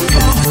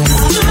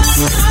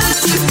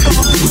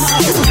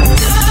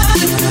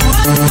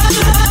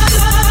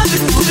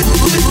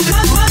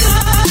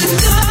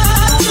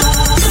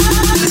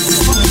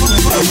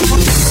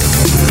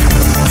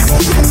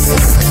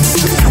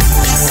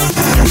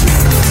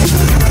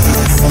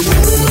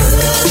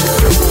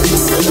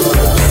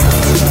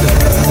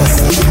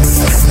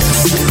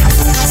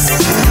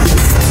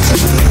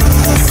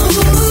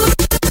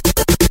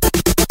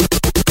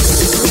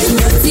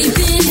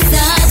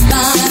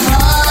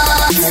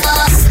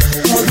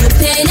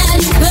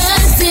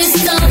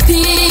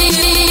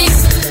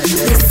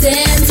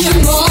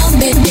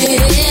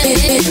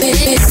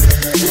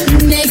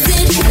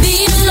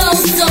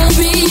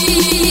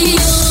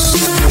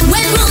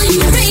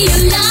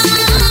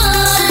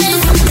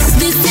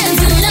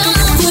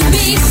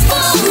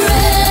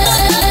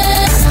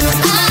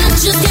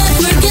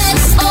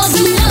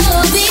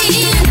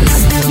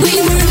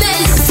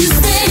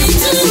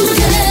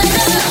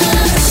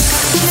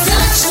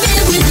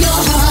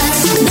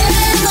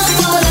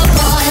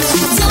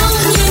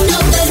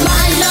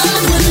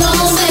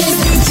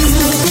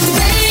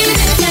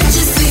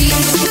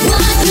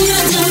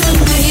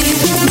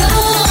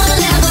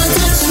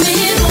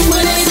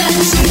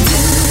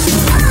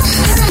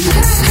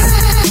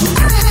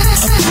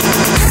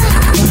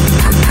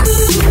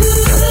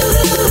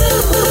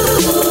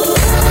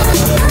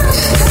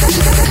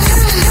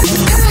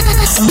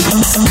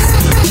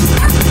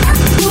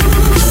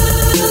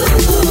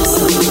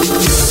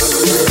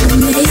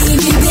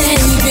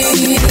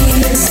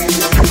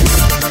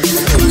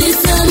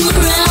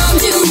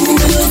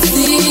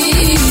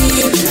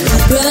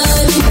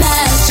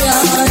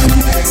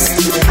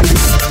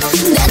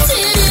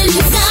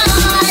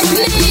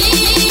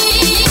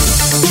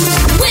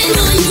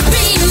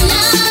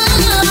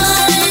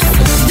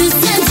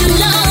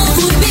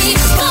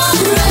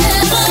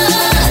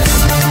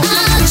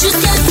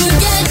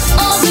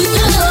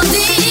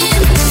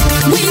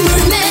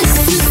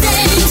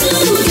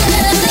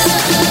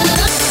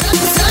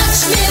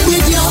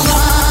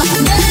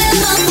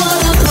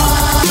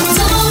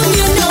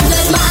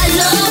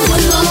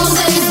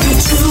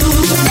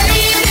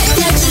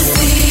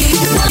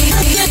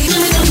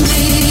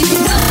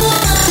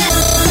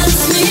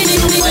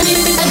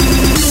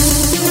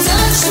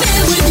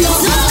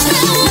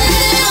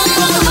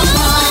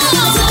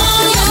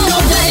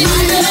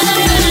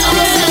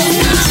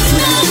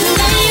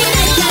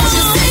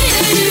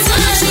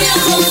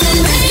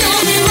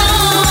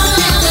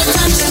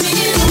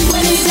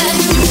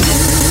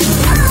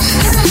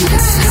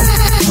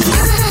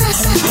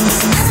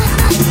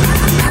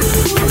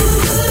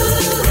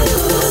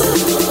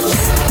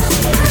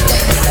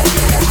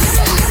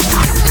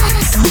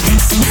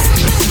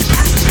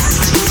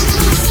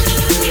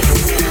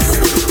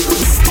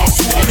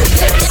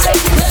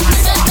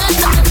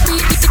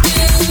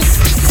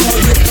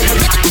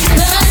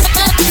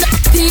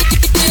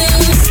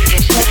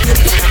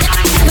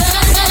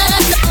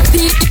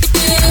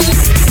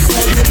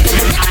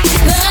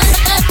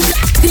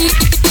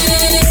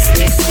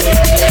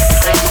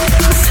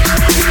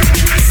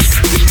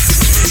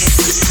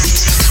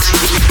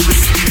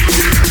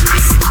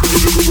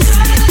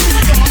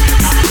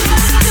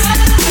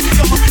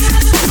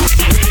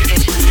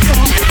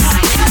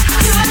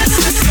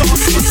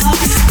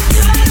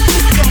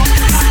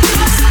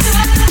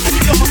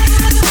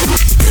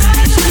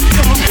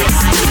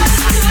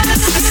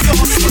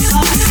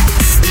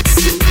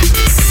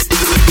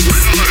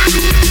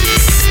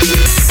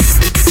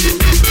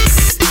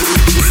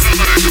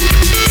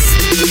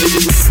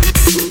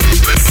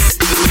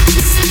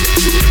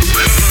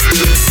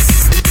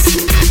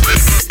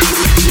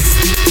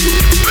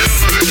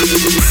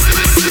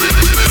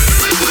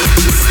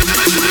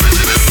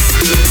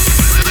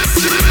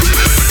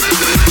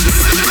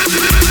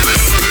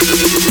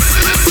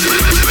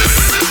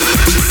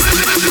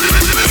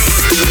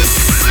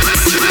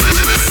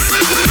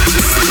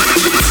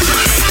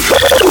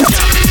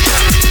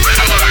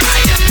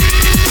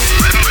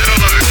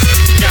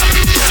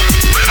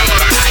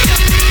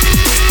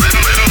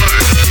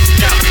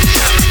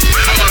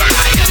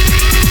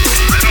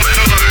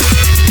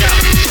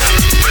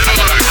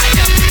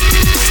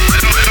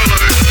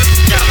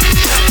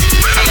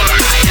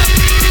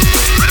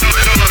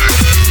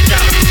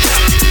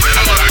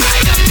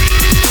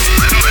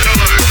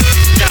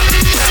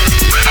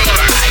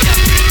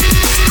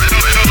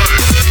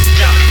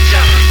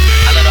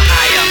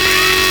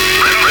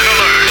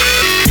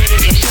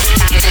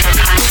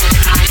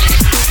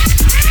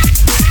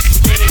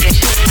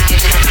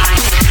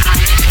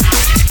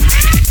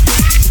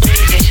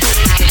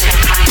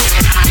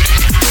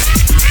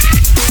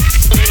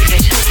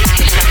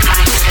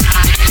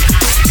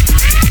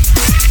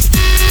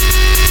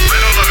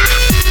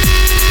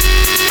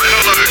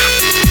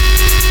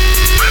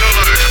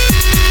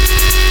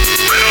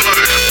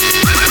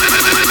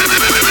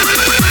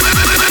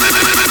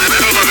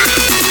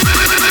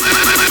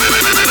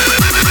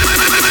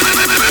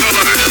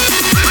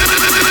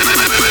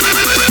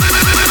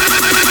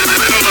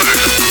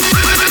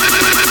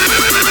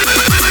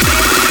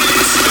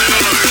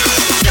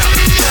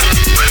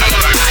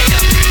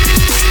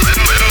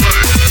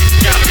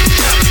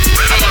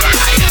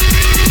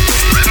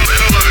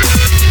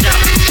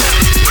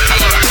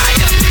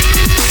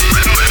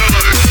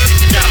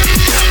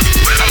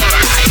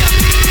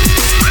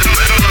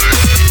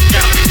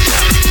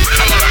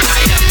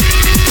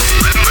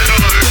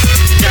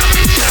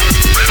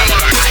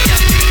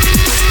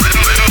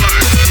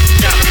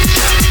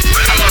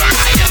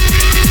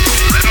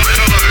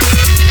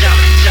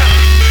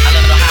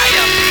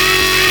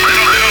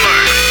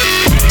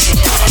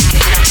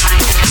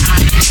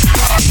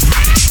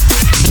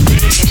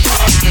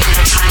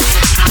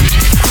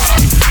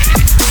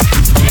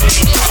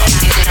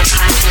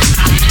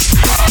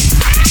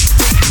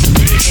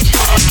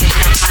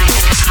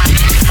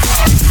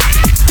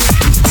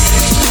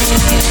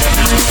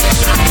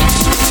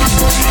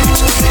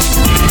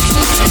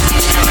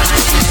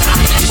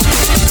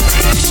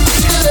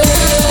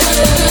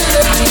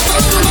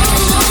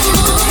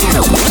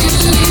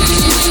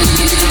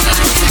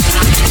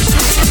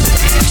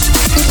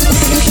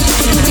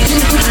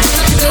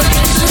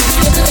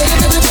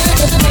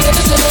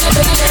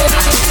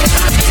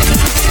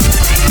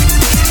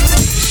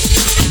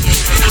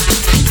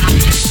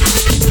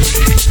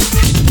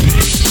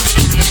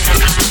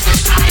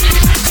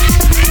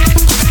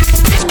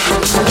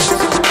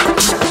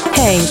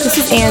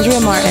 Andrea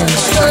Martin,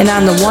 and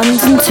on the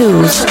ones and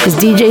twos is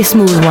DJ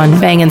Smooth One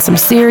banging some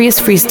serious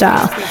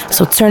freestyle,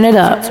 so turn it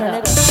up.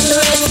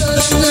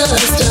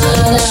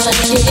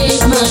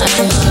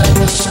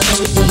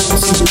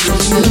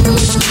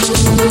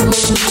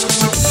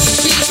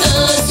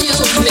 Because you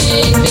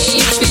made me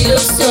feel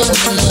so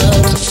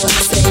loved,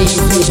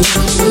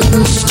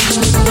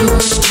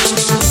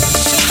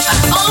 I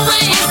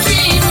always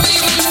dream we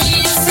would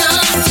meet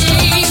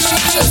someday,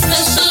 a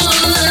special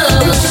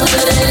love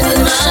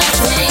in my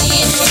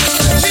pain.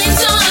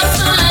 Dreams are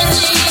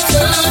finally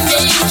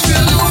coming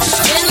true,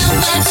 and I'm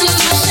glad to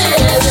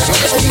share them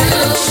with you.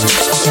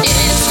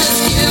 It's just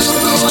you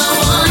who I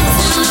want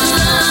to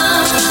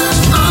love,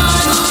 all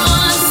the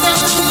ones that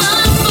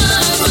love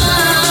above.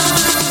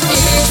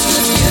 It's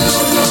just you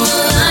who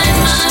light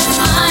my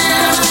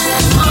fire,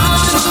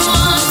 all the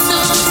ones who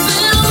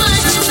fulfill my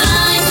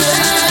desire.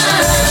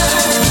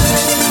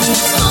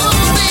 Oh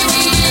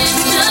baby,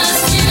 it's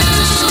just you.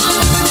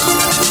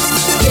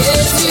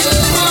 Yes, you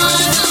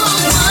are the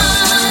one.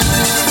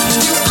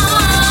 You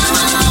are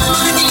my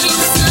morning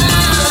sun.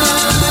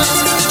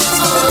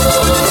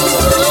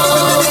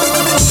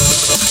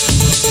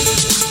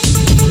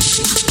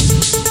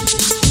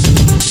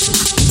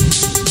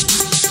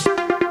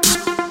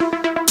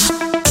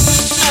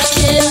 I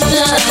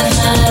cannot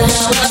hide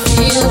how I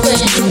feel when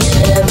you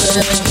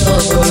never go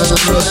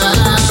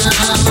around.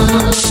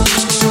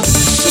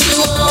 You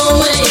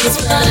always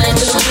find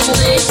a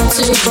way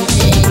to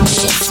make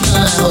me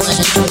smile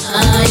when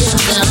I am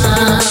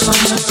down.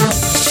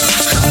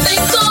 I'm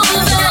thankful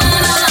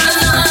that our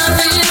love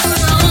is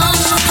strong.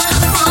 I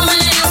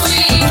promise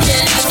we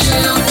can do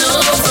no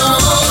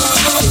wrong.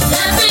 It's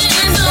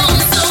happened all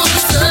so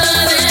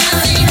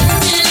suddenly,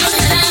 and I'm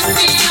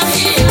happy you're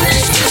here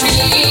next to me.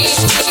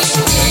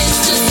 It's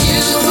just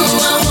you who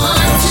I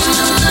want to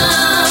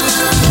love,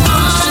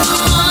 all the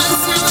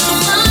ones who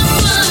love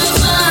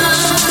above.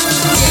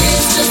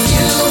 It's just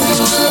you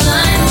who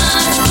light my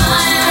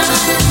fire,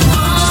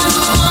 all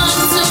the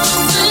ones who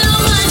fulfill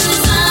my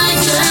desire.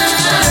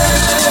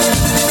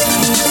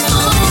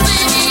 Oh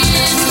baby,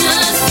 it's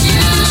just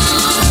you.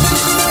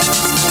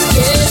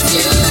 Yes,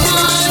 you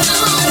are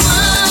the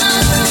one.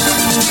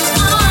 You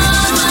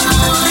are my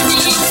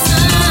morning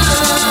sun.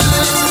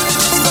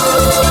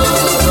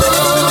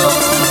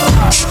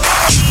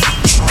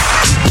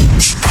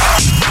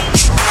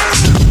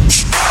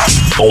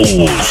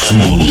 Old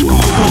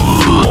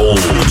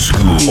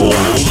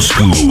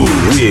school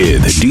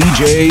with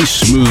DJ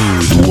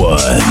Smooth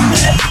One.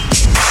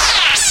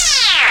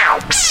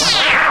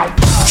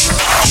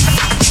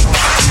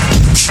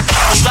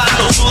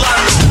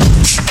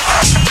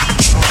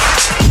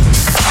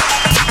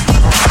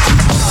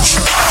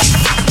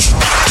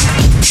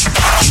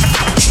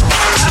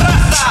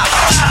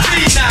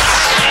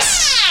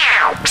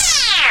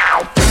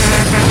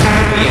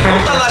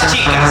 Todas las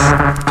chicas,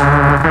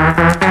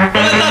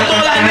 ¿dónde están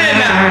todas las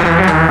nenas?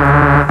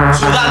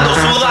 Sudando,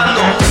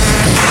 sudando.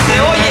 Se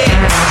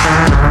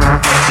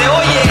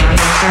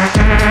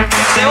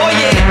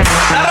oye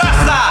la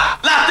raza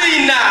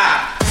latina.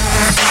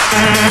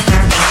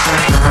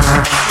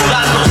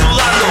 Sudando,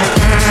 sudando.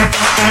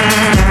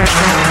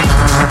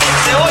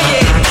 Se oye.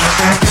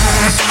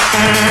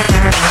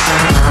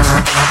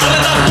 ¿Dónde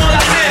están todas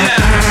las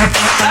nenas?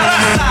 La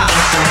raza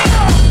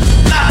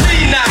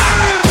latina.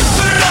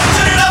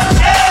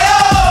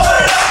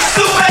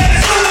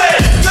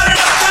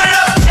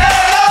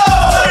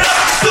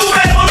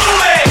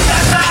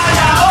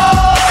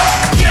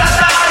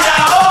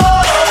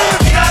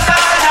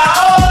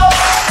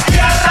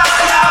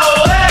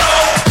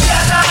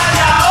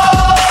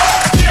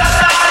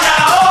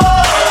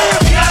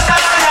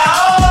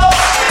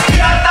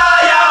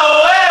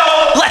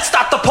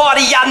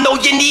 I know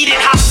you need it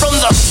hot from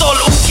the soul.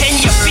 Can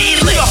you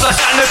feel it? La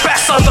carne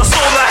pesa, the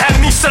soul. I have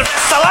me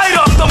cerveza, light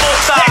up the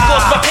motor. There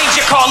goes my page,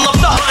 you call up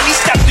the honey.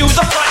 Step to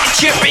the front and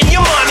chip in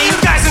your money. You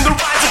guys in the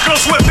rides and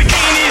girls with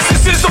bikinis.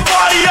 This is the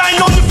party, I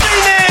know you're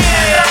feeling.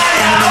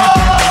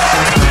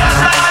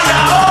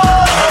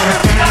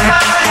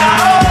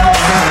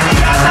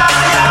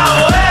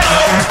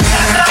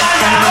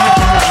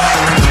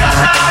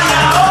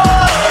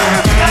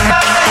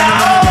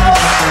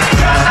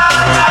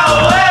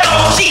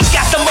 She's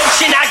got the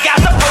motion, I got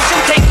the potion.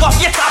 Take off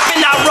your top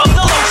and I rub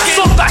the lotion.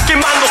 So está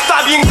quemando,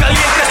 está bien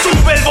caliente.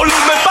 Sube el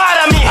volumen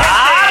para mi gente.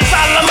 Alza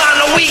la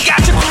mano, we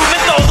got you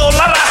grooving. Todo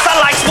la raza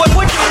likes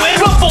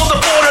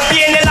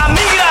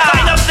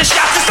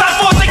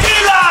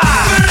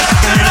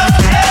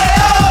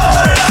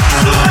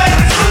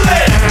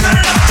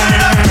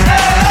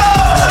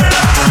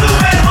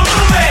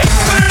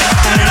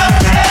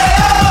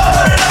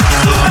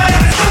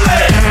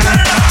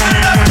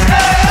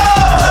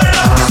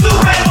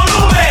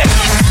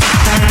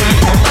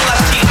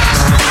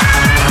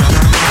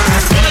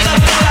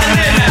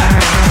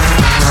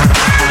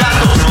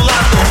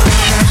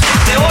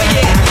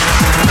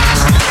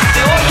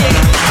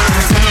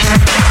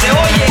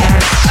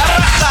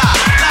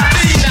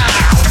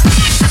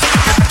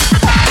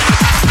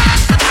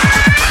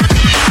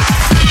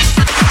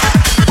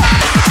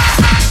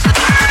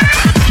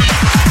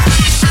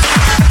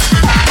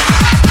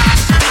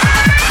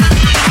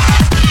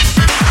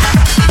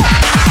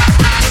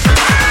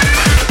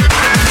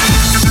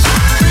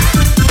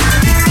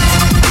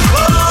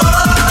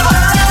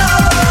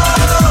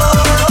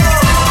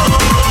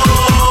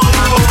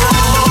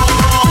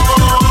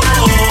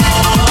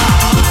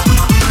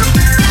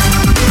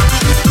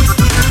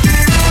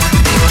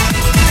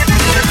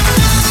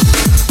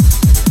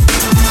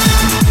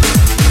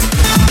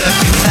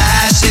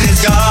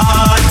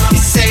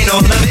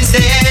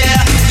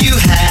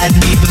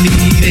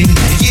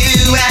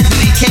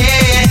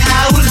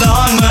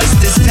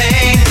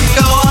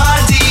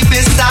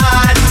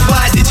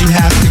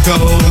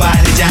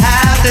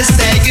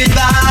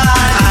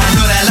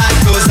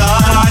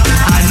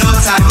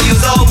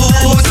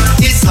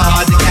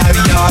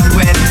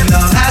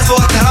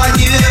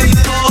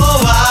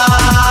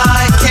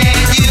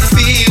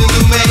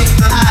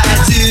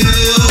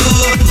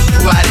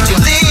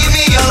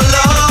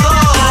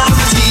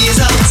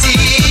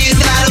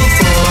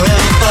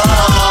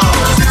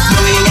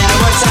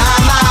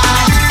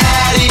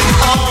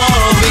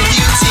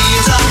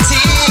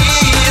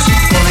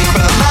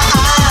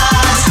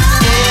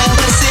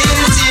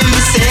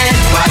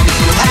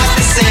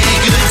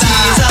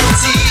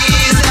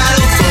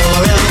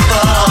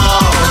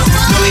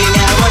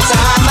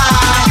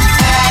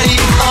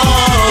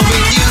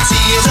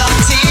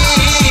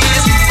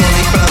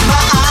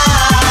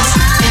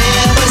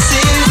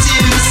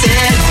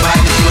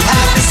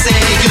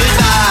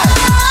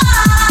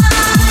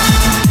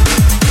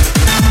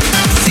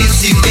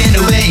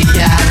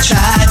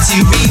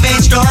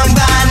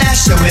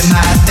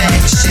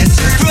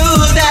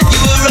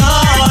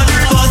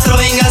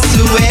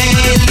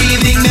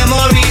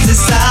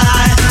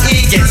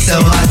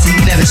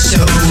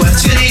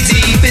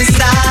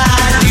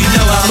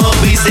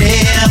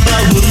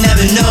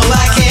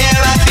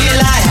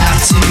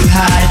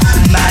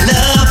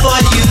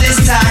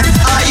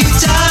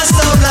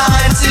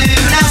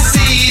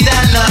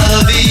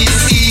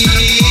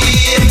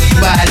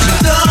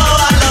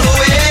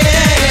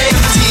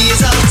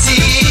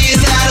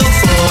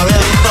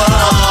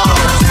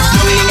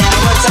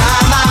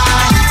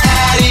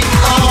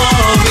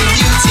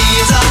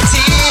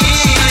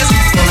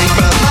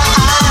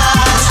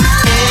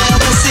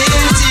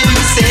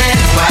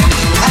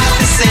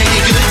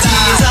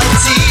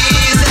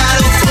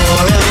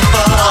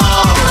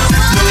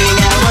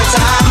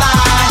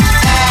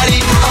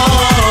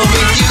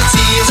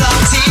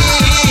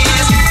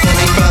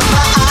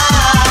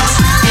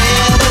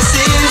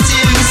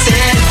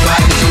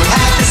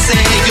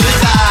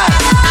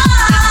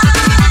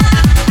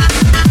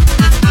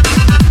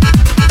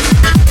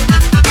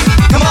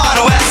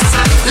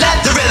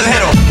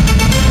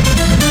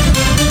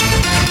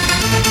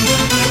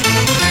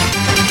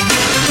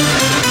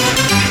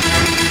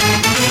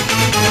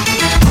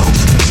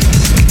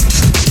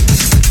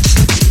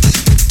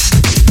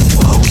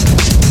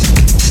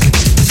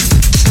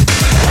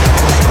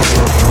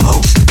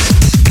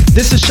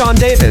This is Sean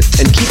Davis,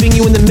 and keeping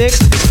you in the mix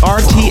is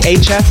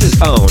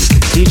RTHS's own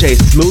DJ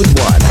Smooth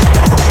One.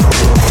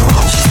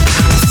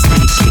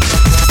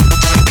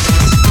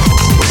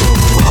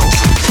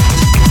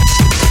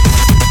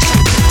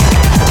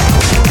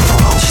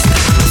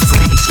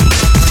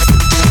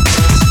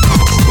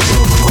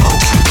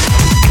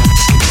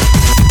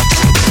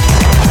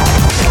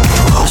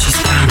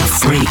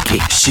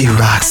 She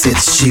rocks it,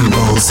 she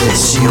rolls it,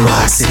 she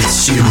rocks it,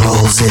 she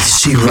rolls it,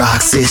 she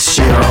rocks it,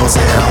 she rolls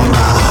it, oh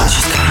my.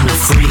 She's kinda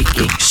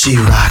freaky. She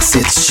rocks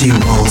it, she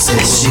rolls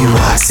it, she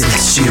rocks it,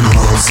 she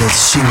rolls it,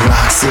 she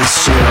rocks it,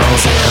 she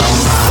rolls it, oh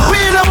my.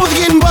 We're up with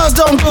getting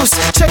buzzed on goose,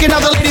 checking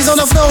out the ladies on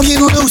the floor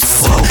getting loose.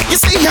 You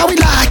see how we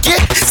like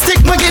it,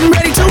 Stigma getting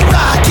ready to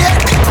rock it.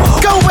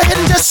 Go ahead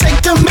and just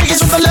shake them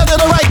niggas from the left to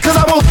the right, cause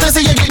I want to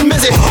see you getting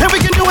busy. And we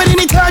can do it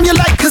anytime you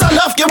like, cause I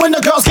love it when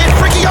the girls get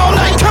freaky all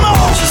night, come on.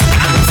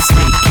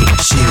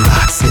 She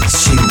rocks it,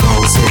 she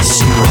rolls it,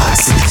 she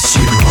rocks it, she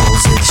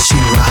rolls it, she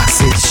rocks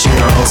it, she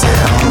rolls it,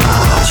 oh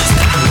my. She's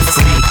kinda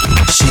freaky.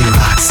 She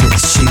rocks it,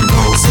 she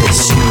rolls it,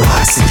 she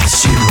rocks it,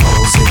 she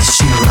rolls it,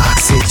 she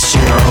rocks it, she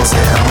rolls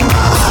it, oh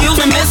my. Excuse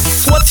me,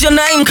 miss, what's your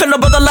name? Can a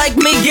brother like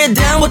me get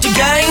down with your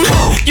game?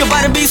 Your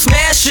body be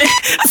smashing,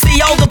 I see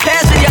all the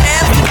passion your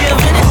ass be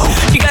giving.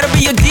 You gotta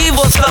be a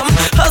diva or something,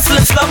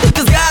 hustling something,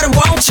 cause God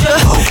wants you.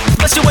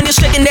 Especially when you're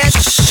shaking that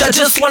I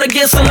just wanna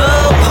get some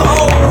love,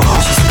 oh.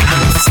 She's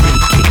kinda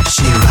freaky.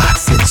 She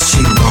rocks it,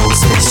 she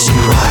rolls it, she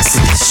rocks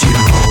it, she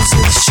rolls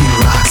it, she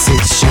rocks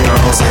it, she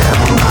rolls it,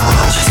 oh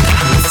my. She's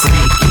kinda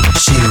freaky.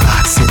 She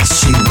rocks it,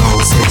 she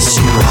rolls it,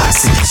 she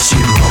rocks it, she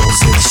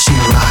rolls it, she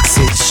rocks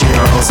it, she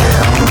rolls it,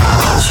 oh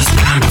my. She's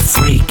kinda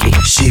freaky.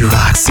 She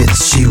rocks it,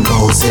 she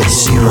rolls it,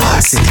 she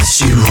rocks it,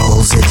 she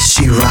rolls it,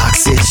 she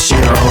rocks it, she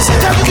rolls it.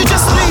 Now you can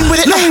just lean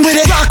with it,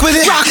 rock with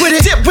it,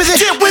 dip with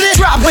it,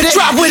 drop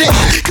with it.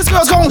 Cause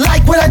girls gon'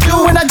 like what I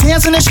do when I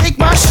dance and shake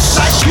my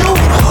like you.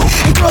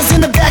 And girls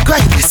in the back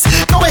like this.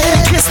 Go ahead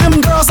and kiss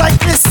them girls like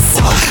this.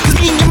 Cause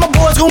me and my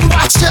boys gon'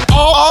 watch it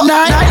all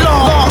night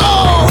long.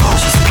 Oh.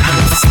 She's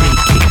kinda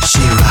freaky.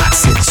 She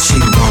rocks it, she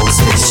rolls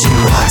it, she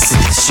rocks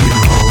it, she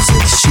rolls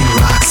it, she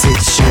rocks it,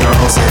 she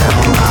rolls it,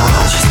 oh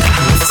my. She's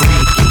kinda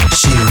freaky.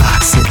 She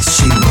rocks it,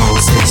 she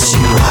rolls it, she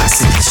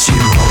rocks it, she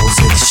rolls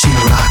it, she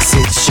rocks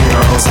it, she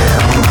rolls it,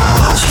 oh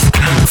my. She's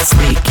kinda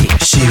freaky.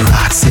 She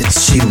rocks it,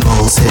 she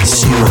rolls it,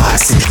 she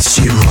rocks it,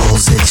 she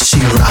rolls it, she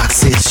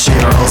rocks it, she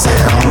rolls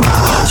it, oh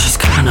my. She's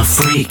kinda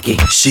freaky.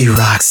 She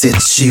rocks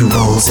it, she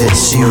rolls it,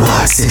 she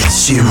rocks it,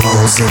 she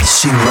rolls it,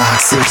 she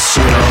rocks it,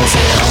 she rolls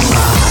it, oh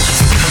my.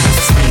 She's kinda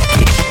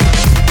freaky.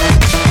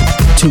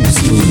 Too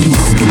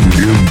smooth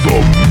in the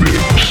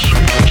mix.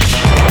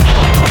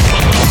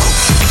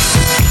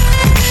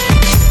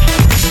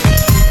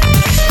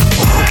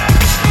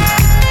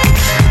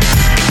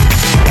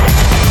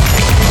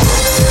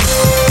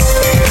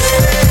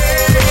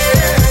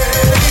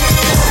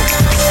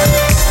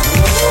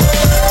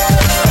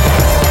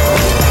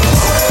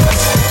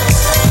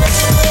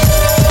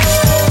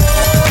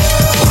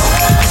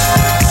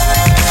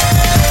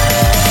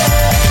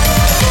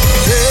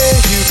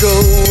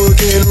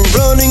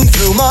 Running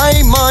through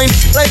my mind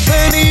like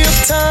plenty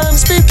of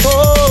times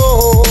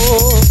before.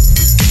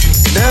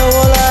 Now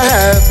all I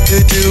have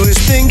to do is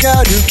think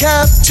how to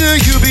capture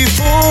you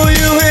before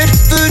you hit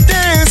the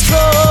dance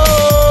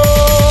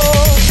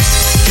floor.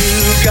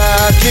 You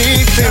got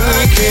me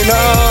thinking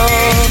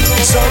of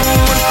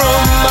someone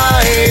from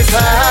my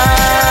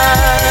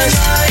past.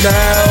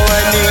 Now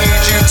I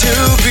need you to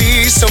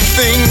be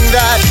something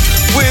that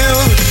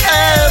will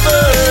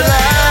ever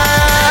last.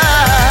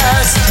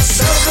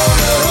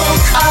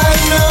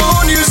 I've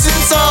known you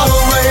since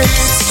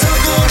always.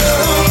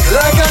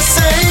 Like I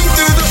sang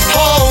through the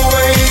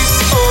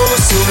hallways, oh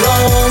so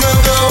long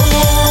ago.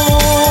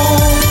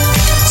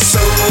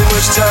 So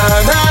much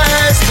time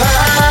has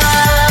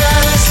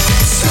passed.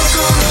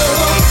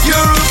 You're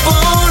a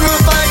bona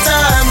fide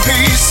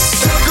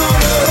timepiece.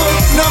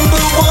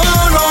 Number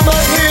one on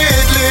my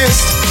hit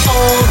list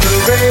on the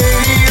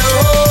radio.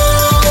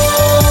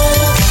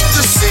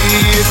 Just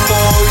see it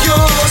for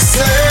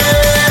yourself.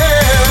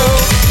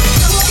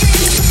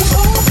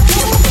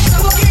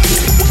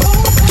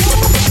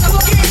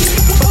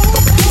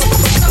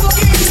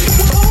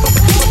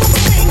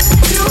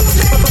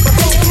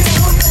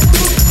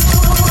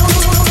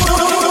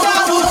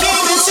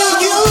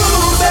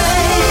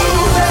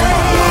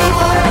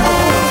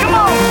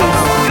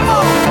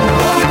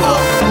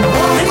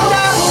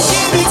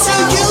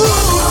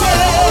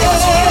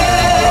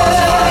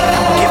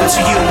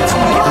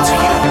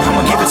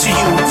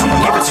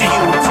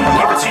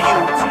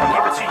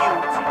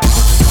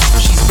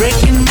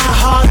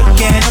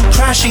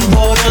 Crashing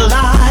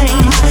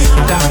borderline.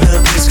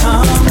 Doctor, please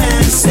come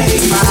and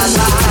save my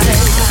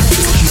life.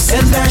 She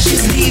said that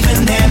she's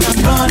leaving and I'm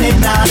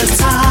running out of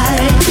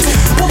time.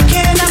 What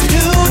can I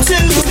do to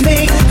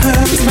make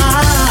her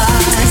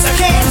mine? I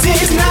can't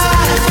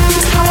deny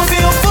how I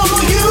feel for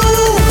you.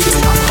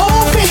 I'm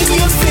hoping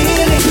you're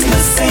feeling the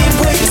same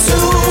way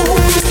too.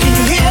 Can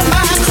you hear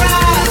my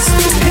cries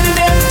in an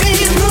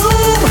empty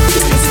room?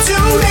 Is it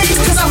too late?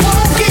 'Cause I want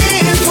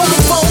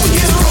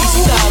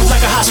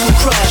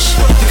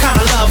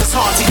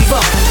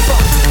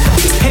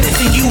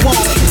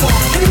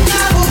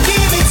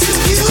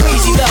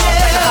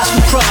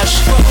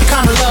crush. The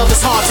kind of love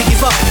that's hard to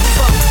give up.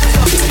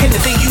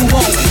 Anything you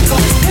want, and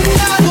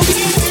I will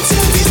give it to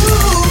you,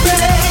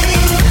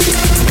 babe.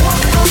 And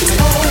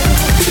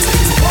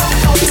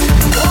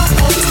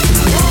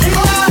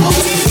I will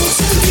give it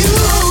to you,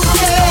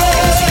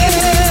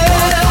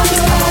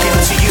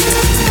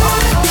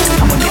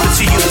 I'ma give it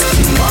to you.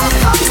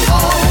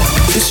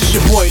 This is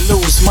your boy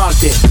Louis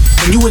Monte,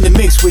 and you in the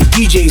mix with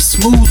DJ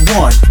Smooth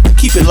One.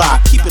 Keep it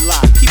locked, keep it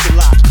locked, keep it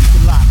locked, keep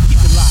it locked, keep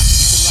it locked.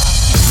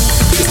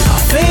 Our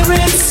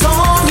favorite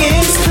song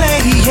is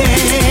playing,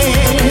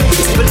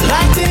 but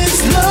like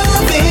this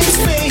love is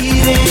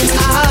fading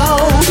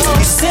out.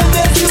 You said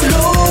that you'll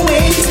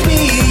always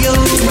be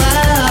around,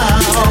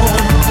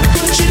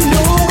 but you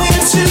know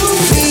where to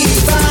be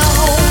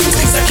found.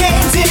 'Cause I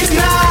can't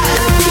deny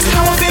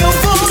how I feel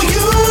for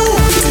you.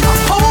 I'm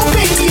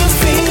hoping you're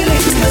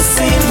feeling the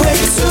same way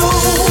too.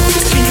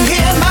 Can you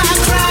hear my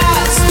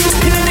cries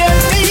in an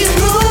empty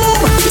room?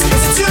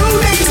 Is it too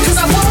late? 'Cause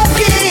I won't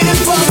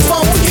give up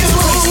on you.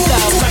 Crazy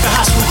love like a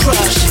high school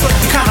crush.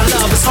 The kind of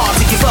love is hard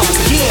to give up.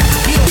 Yeah,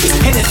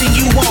 anything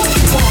you want,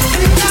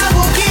 and I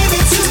will give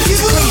it to you.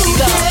 Crazy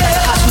love like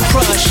a high school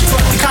crush.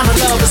 The kind of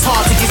love is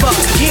hard to give up.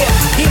 Yeah,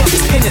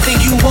 anything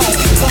you want,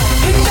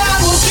 and I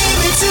will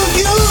give it to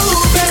you,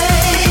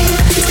 babe.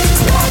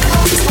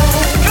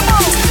 Come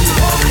on.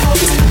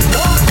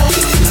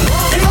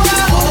 And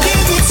I will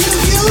give it to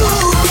you,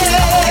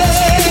 yeah.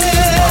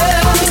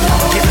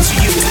 I'ma give it to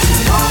you.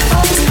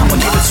 I'ma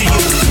give it to you.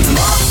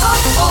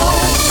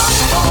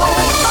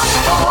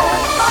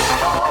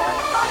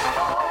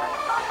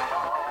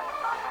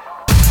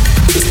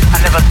 I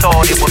never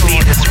thought it would be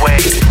this way.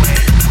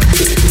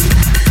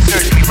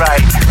 Serves me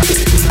right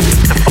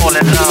to fall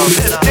in love.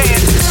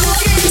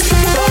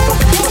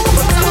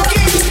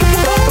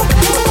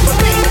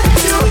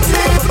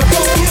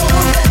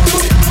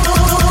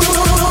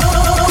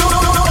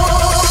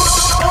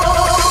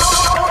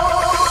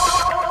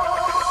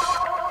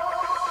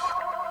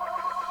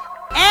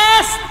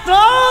 Es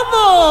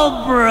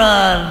todo,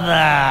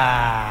 brother.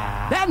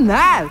 That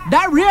nice.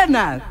 That real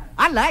nice.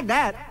 I like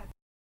that.